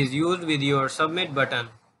method is used with your submit button.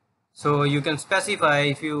 So you can specify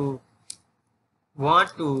if you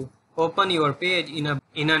want to open your page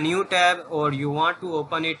in a new tab, or you want to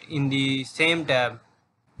open it in the same tab.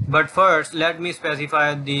 But first let me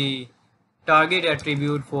specify the target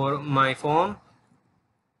attribute for my form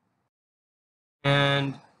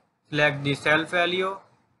and select the self value.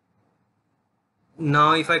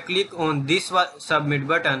 Now if I click on this submit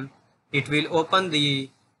button, it will open the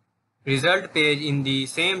result page in the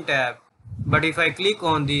same tab. But if I click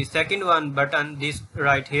on the second one button, this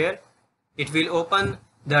right here, it will open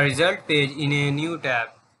the result page in a new tab.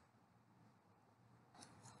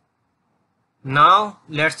 Now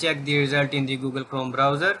let's check the result in the Google Chrome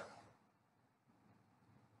browser.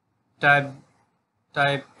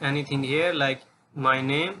 Type anything here like my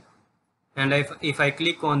name, and if I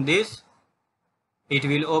click on this, it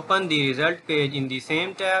will open the result page in the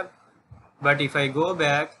same tab. But if I go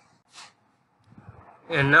back,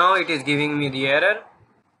 and now it is giving me the error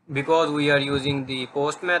because we are using the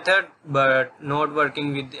post method but not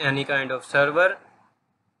working with any kind of server.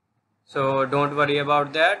 So don't worry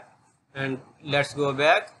about that, and let's go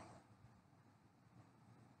back.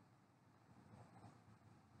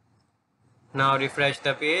 Now refresh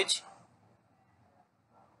the page,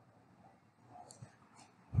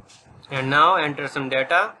 and now enter some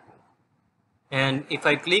data, and if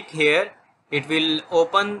I click here, it will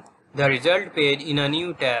open the result page in a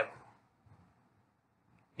new tab.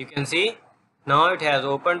 You can see now it has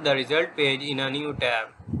opened the result page in a new tab.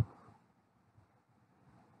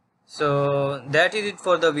 So that is it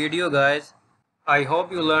for the video, guys. I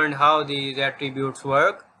hope you learned how these attributes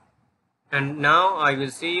work, and now I will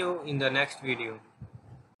see you in the next video.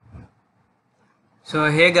 So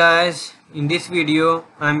hey guys, in this video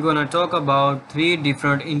I'm gonna talk about 3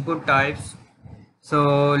 different input types.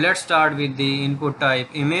 So let's start with the input type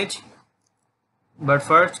image, but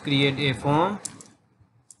first create a form.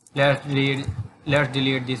 Let's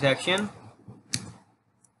delete this section,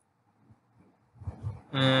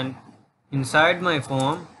 and inside my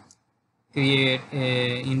form create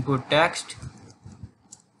a input text.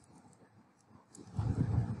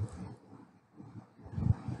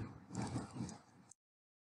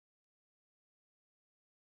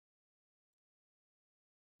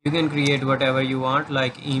 You can create whatever you want,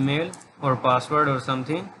 like email or password or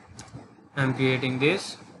something. I'm creating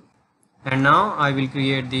this, and now I will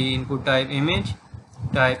create the input type image,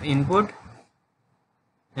 type input,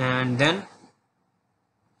 and then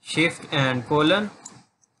shift and colon,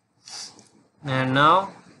 and now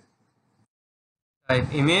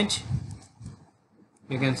type image.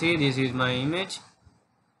 You can see this is my image.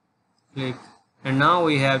 Click, and now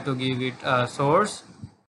we have to give it a source.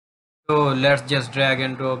 So let's just drag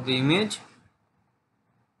and drop the image.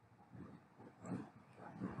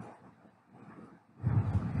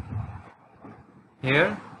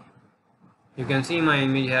 Here you can see my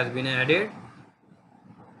image has been added,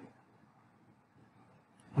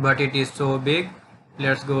 but it is so big.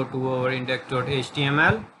 Let's go to our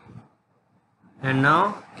index.html, and now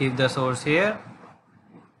keep the source here,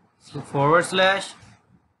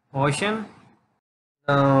 /ocean.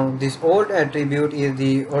 Now this old attribute is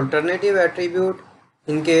the alternative attribute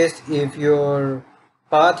in case if your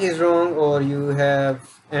path is wrong or you have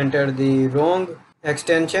entered the wrong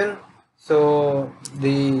extension. So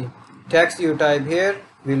the text you type here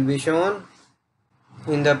will be shown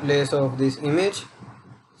in the place of this image.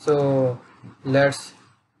 So let's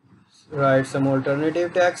write some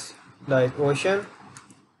alternative text like ocean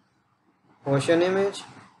image.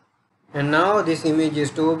 And now this image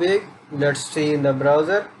is too big. Let's see in the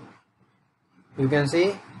browser. You can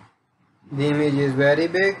see the image is very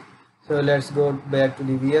big, so let's go back to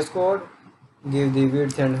the VS Code, give the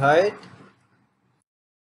width and height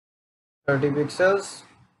 30 pixels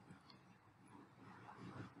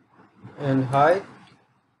and height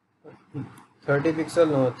 30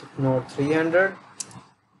 pixel, not 300.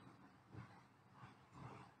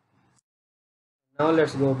 Now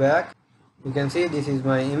let's go back. You can see this is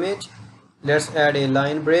my image. Let's add a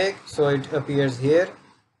line break so it appears here.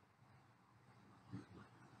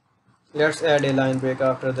 Let's add a line break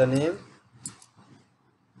after the name.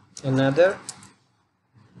 Another.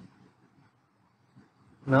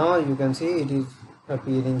 Now you can see it is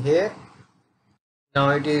appearing here.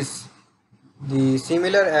 Now it is the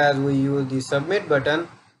similar as we use the submit button.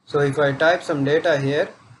 So if I type some data here,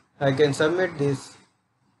 I can submit this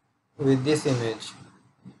with this image.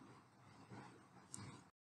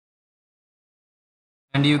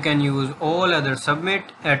 And you can use all other submit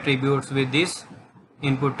attributes with this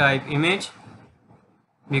input type image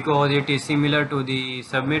because it is similar to the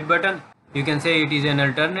submit button. You can say it is an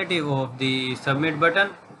alternative of the submit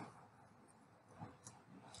button.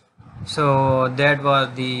 So that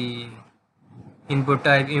was the input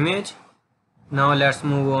type image. Now let's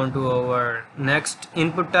move on to our next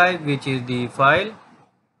input type, which is the file.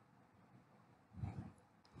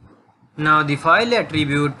 Now the file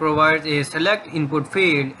attribute provides a select input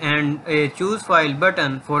field and a choose file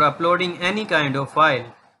button for uploading any kind of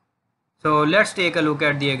file. So let's take a look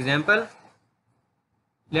at the example.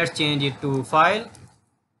 Let's change it to file,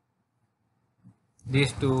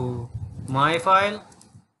 this to my file,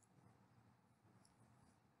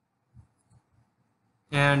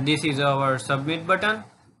 and this is our submit button.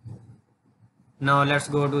 Now let's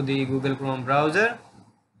go to the Google Chrome browser,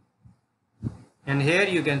 and here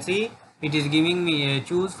you can see it is giving me a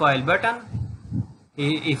choose file button.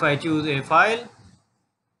 If I choose a file,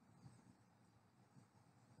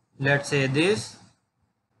 let's say this,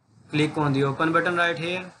 click on the open button right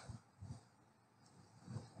here,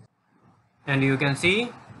 and you can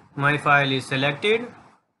see my file is selected.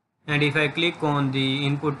 And if I click on the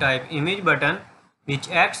input type image button,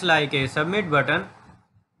 which acts like a submit button,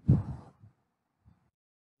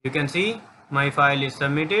 you can see my file is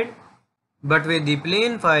submitted. But with the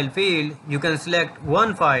plain file field, you can select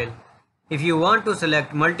one file. If you want to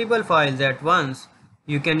select multiple files at once,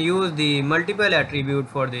 you can use the multiple attribute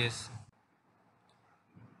for this.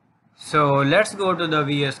 So let's go to the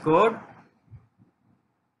VS Code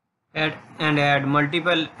and add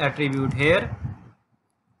multiple attribute here.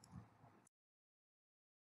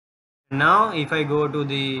 Now if I go to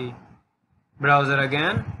the browser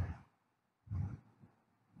again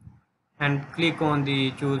and click on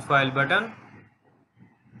the choose file button,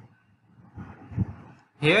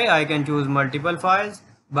 here I can choose multiple files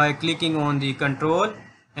by clicking on the control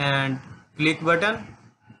and click button,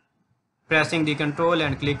 pressing the control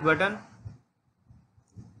and click button.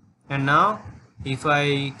 And now if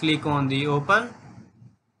I click on the open,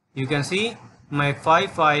 you can see my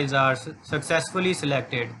 5 files are successfully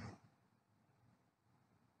selected.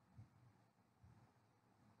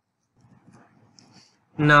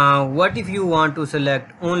 Now what if you want to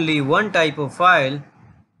select only one type of file?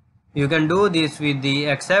 You can do this with the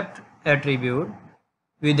accept attribute.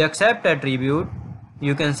 With accept attribute,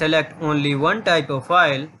 you can select only one type of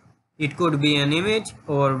file. It could be an image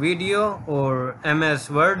or video or MS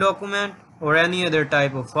Word document or any other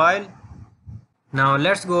type of file. Now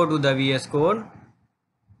let's go to the VS Code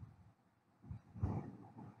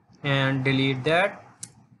and delete that.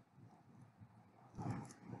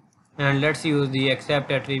 And let's use the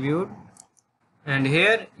accept attribute, and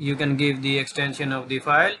here you can give the extension of the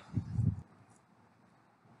file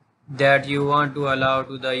that you want to allow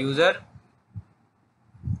to the user,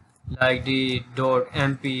 like the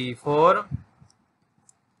 .mp4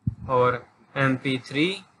 or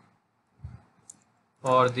mp3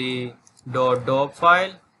 or the .doc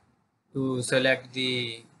file to select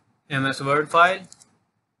the MS Word file,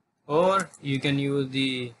 or you can use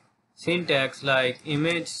the syntax like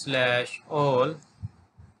image/all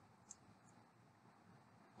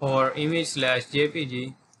or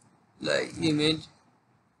image/jpg like image,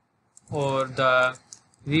 or the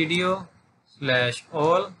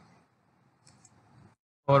video/all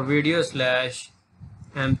or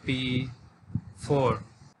video/mp4.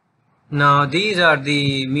 Now these are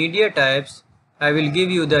the media types. I will give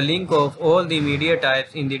you the link of all the media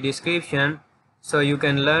types in the description so you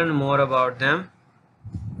can learn more about them.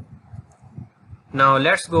 Now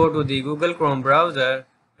let's go to the Google Chrome browser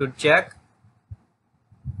to check.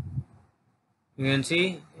 You can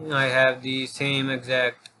see I have the same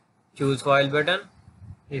exact choose file button.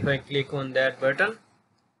 If I click on that button,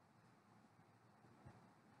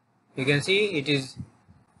 You can see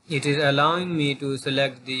it is allowing me to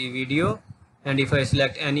select the video, and if I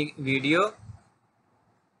select any video,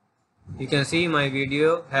 you can see my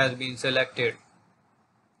video has been selected.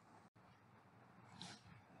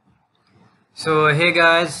 So hey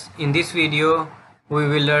guys, in this video we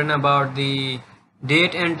will learn about the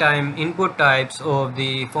date and time input types of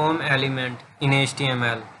the form element in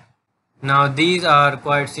HTML. Now these are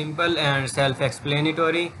quite simple and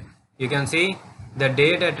self-explanatory. You can see the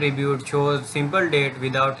date attribute shows simple date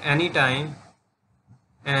without any time,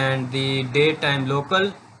 and the date time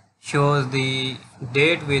local shows the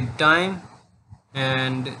date with time,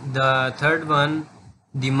 and the third one,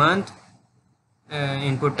 the month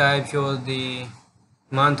input type, shows the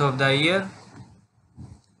month of the year,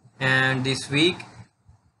 and this week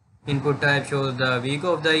input type shows the week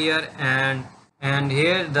of the year, and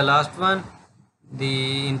here the last one,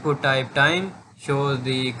 the input type time, shows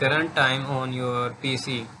the current time on your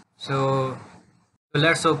PC. So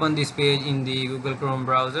let's open this page in the Google Chrome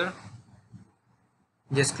browser.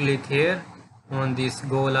 Just click here on this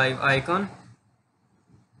go live icon.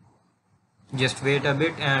 Just wait a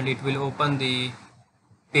bit and it will open the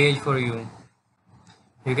page for you.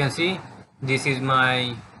 You can see this is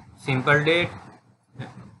my simple date.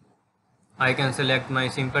 I can select my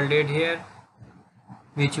simple date here,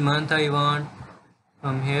 which month I want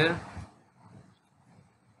from here,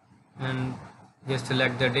 and just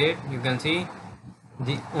select the date. You can see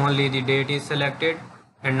only the date is selected.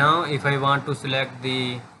 And now if I want to select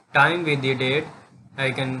the time with the date, I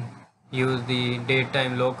can use the date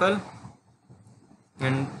time local,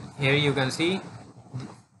 and here you can see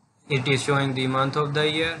it is showing the month of the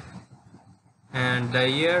year and the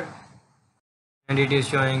year, and it is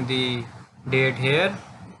showing the date here,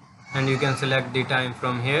 and you can select the time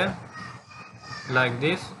from here like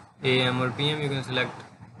this, AM or PM. You can select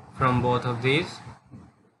from both of these.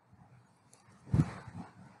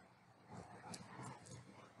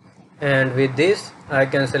 And with this I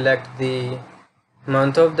can select the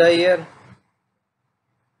month of the year,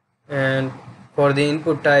 and for the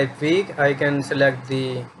input type week I can select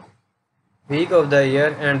the week of the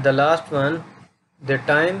year, and the last one, the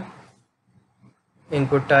time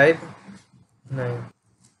input type 9.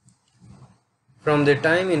 From the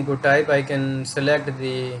time input type I can select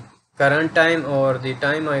the current time or the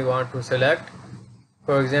time I want to select.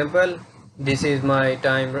 For example, this is my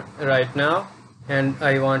time right now and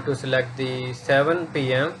I want to select the 7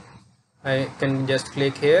 PM. I can just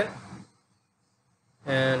click here,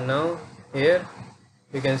 and now here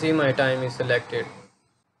you can see my time is selected.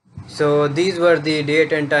 So these were the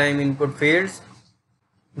date and time input fields.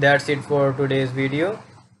 That's it for today's video.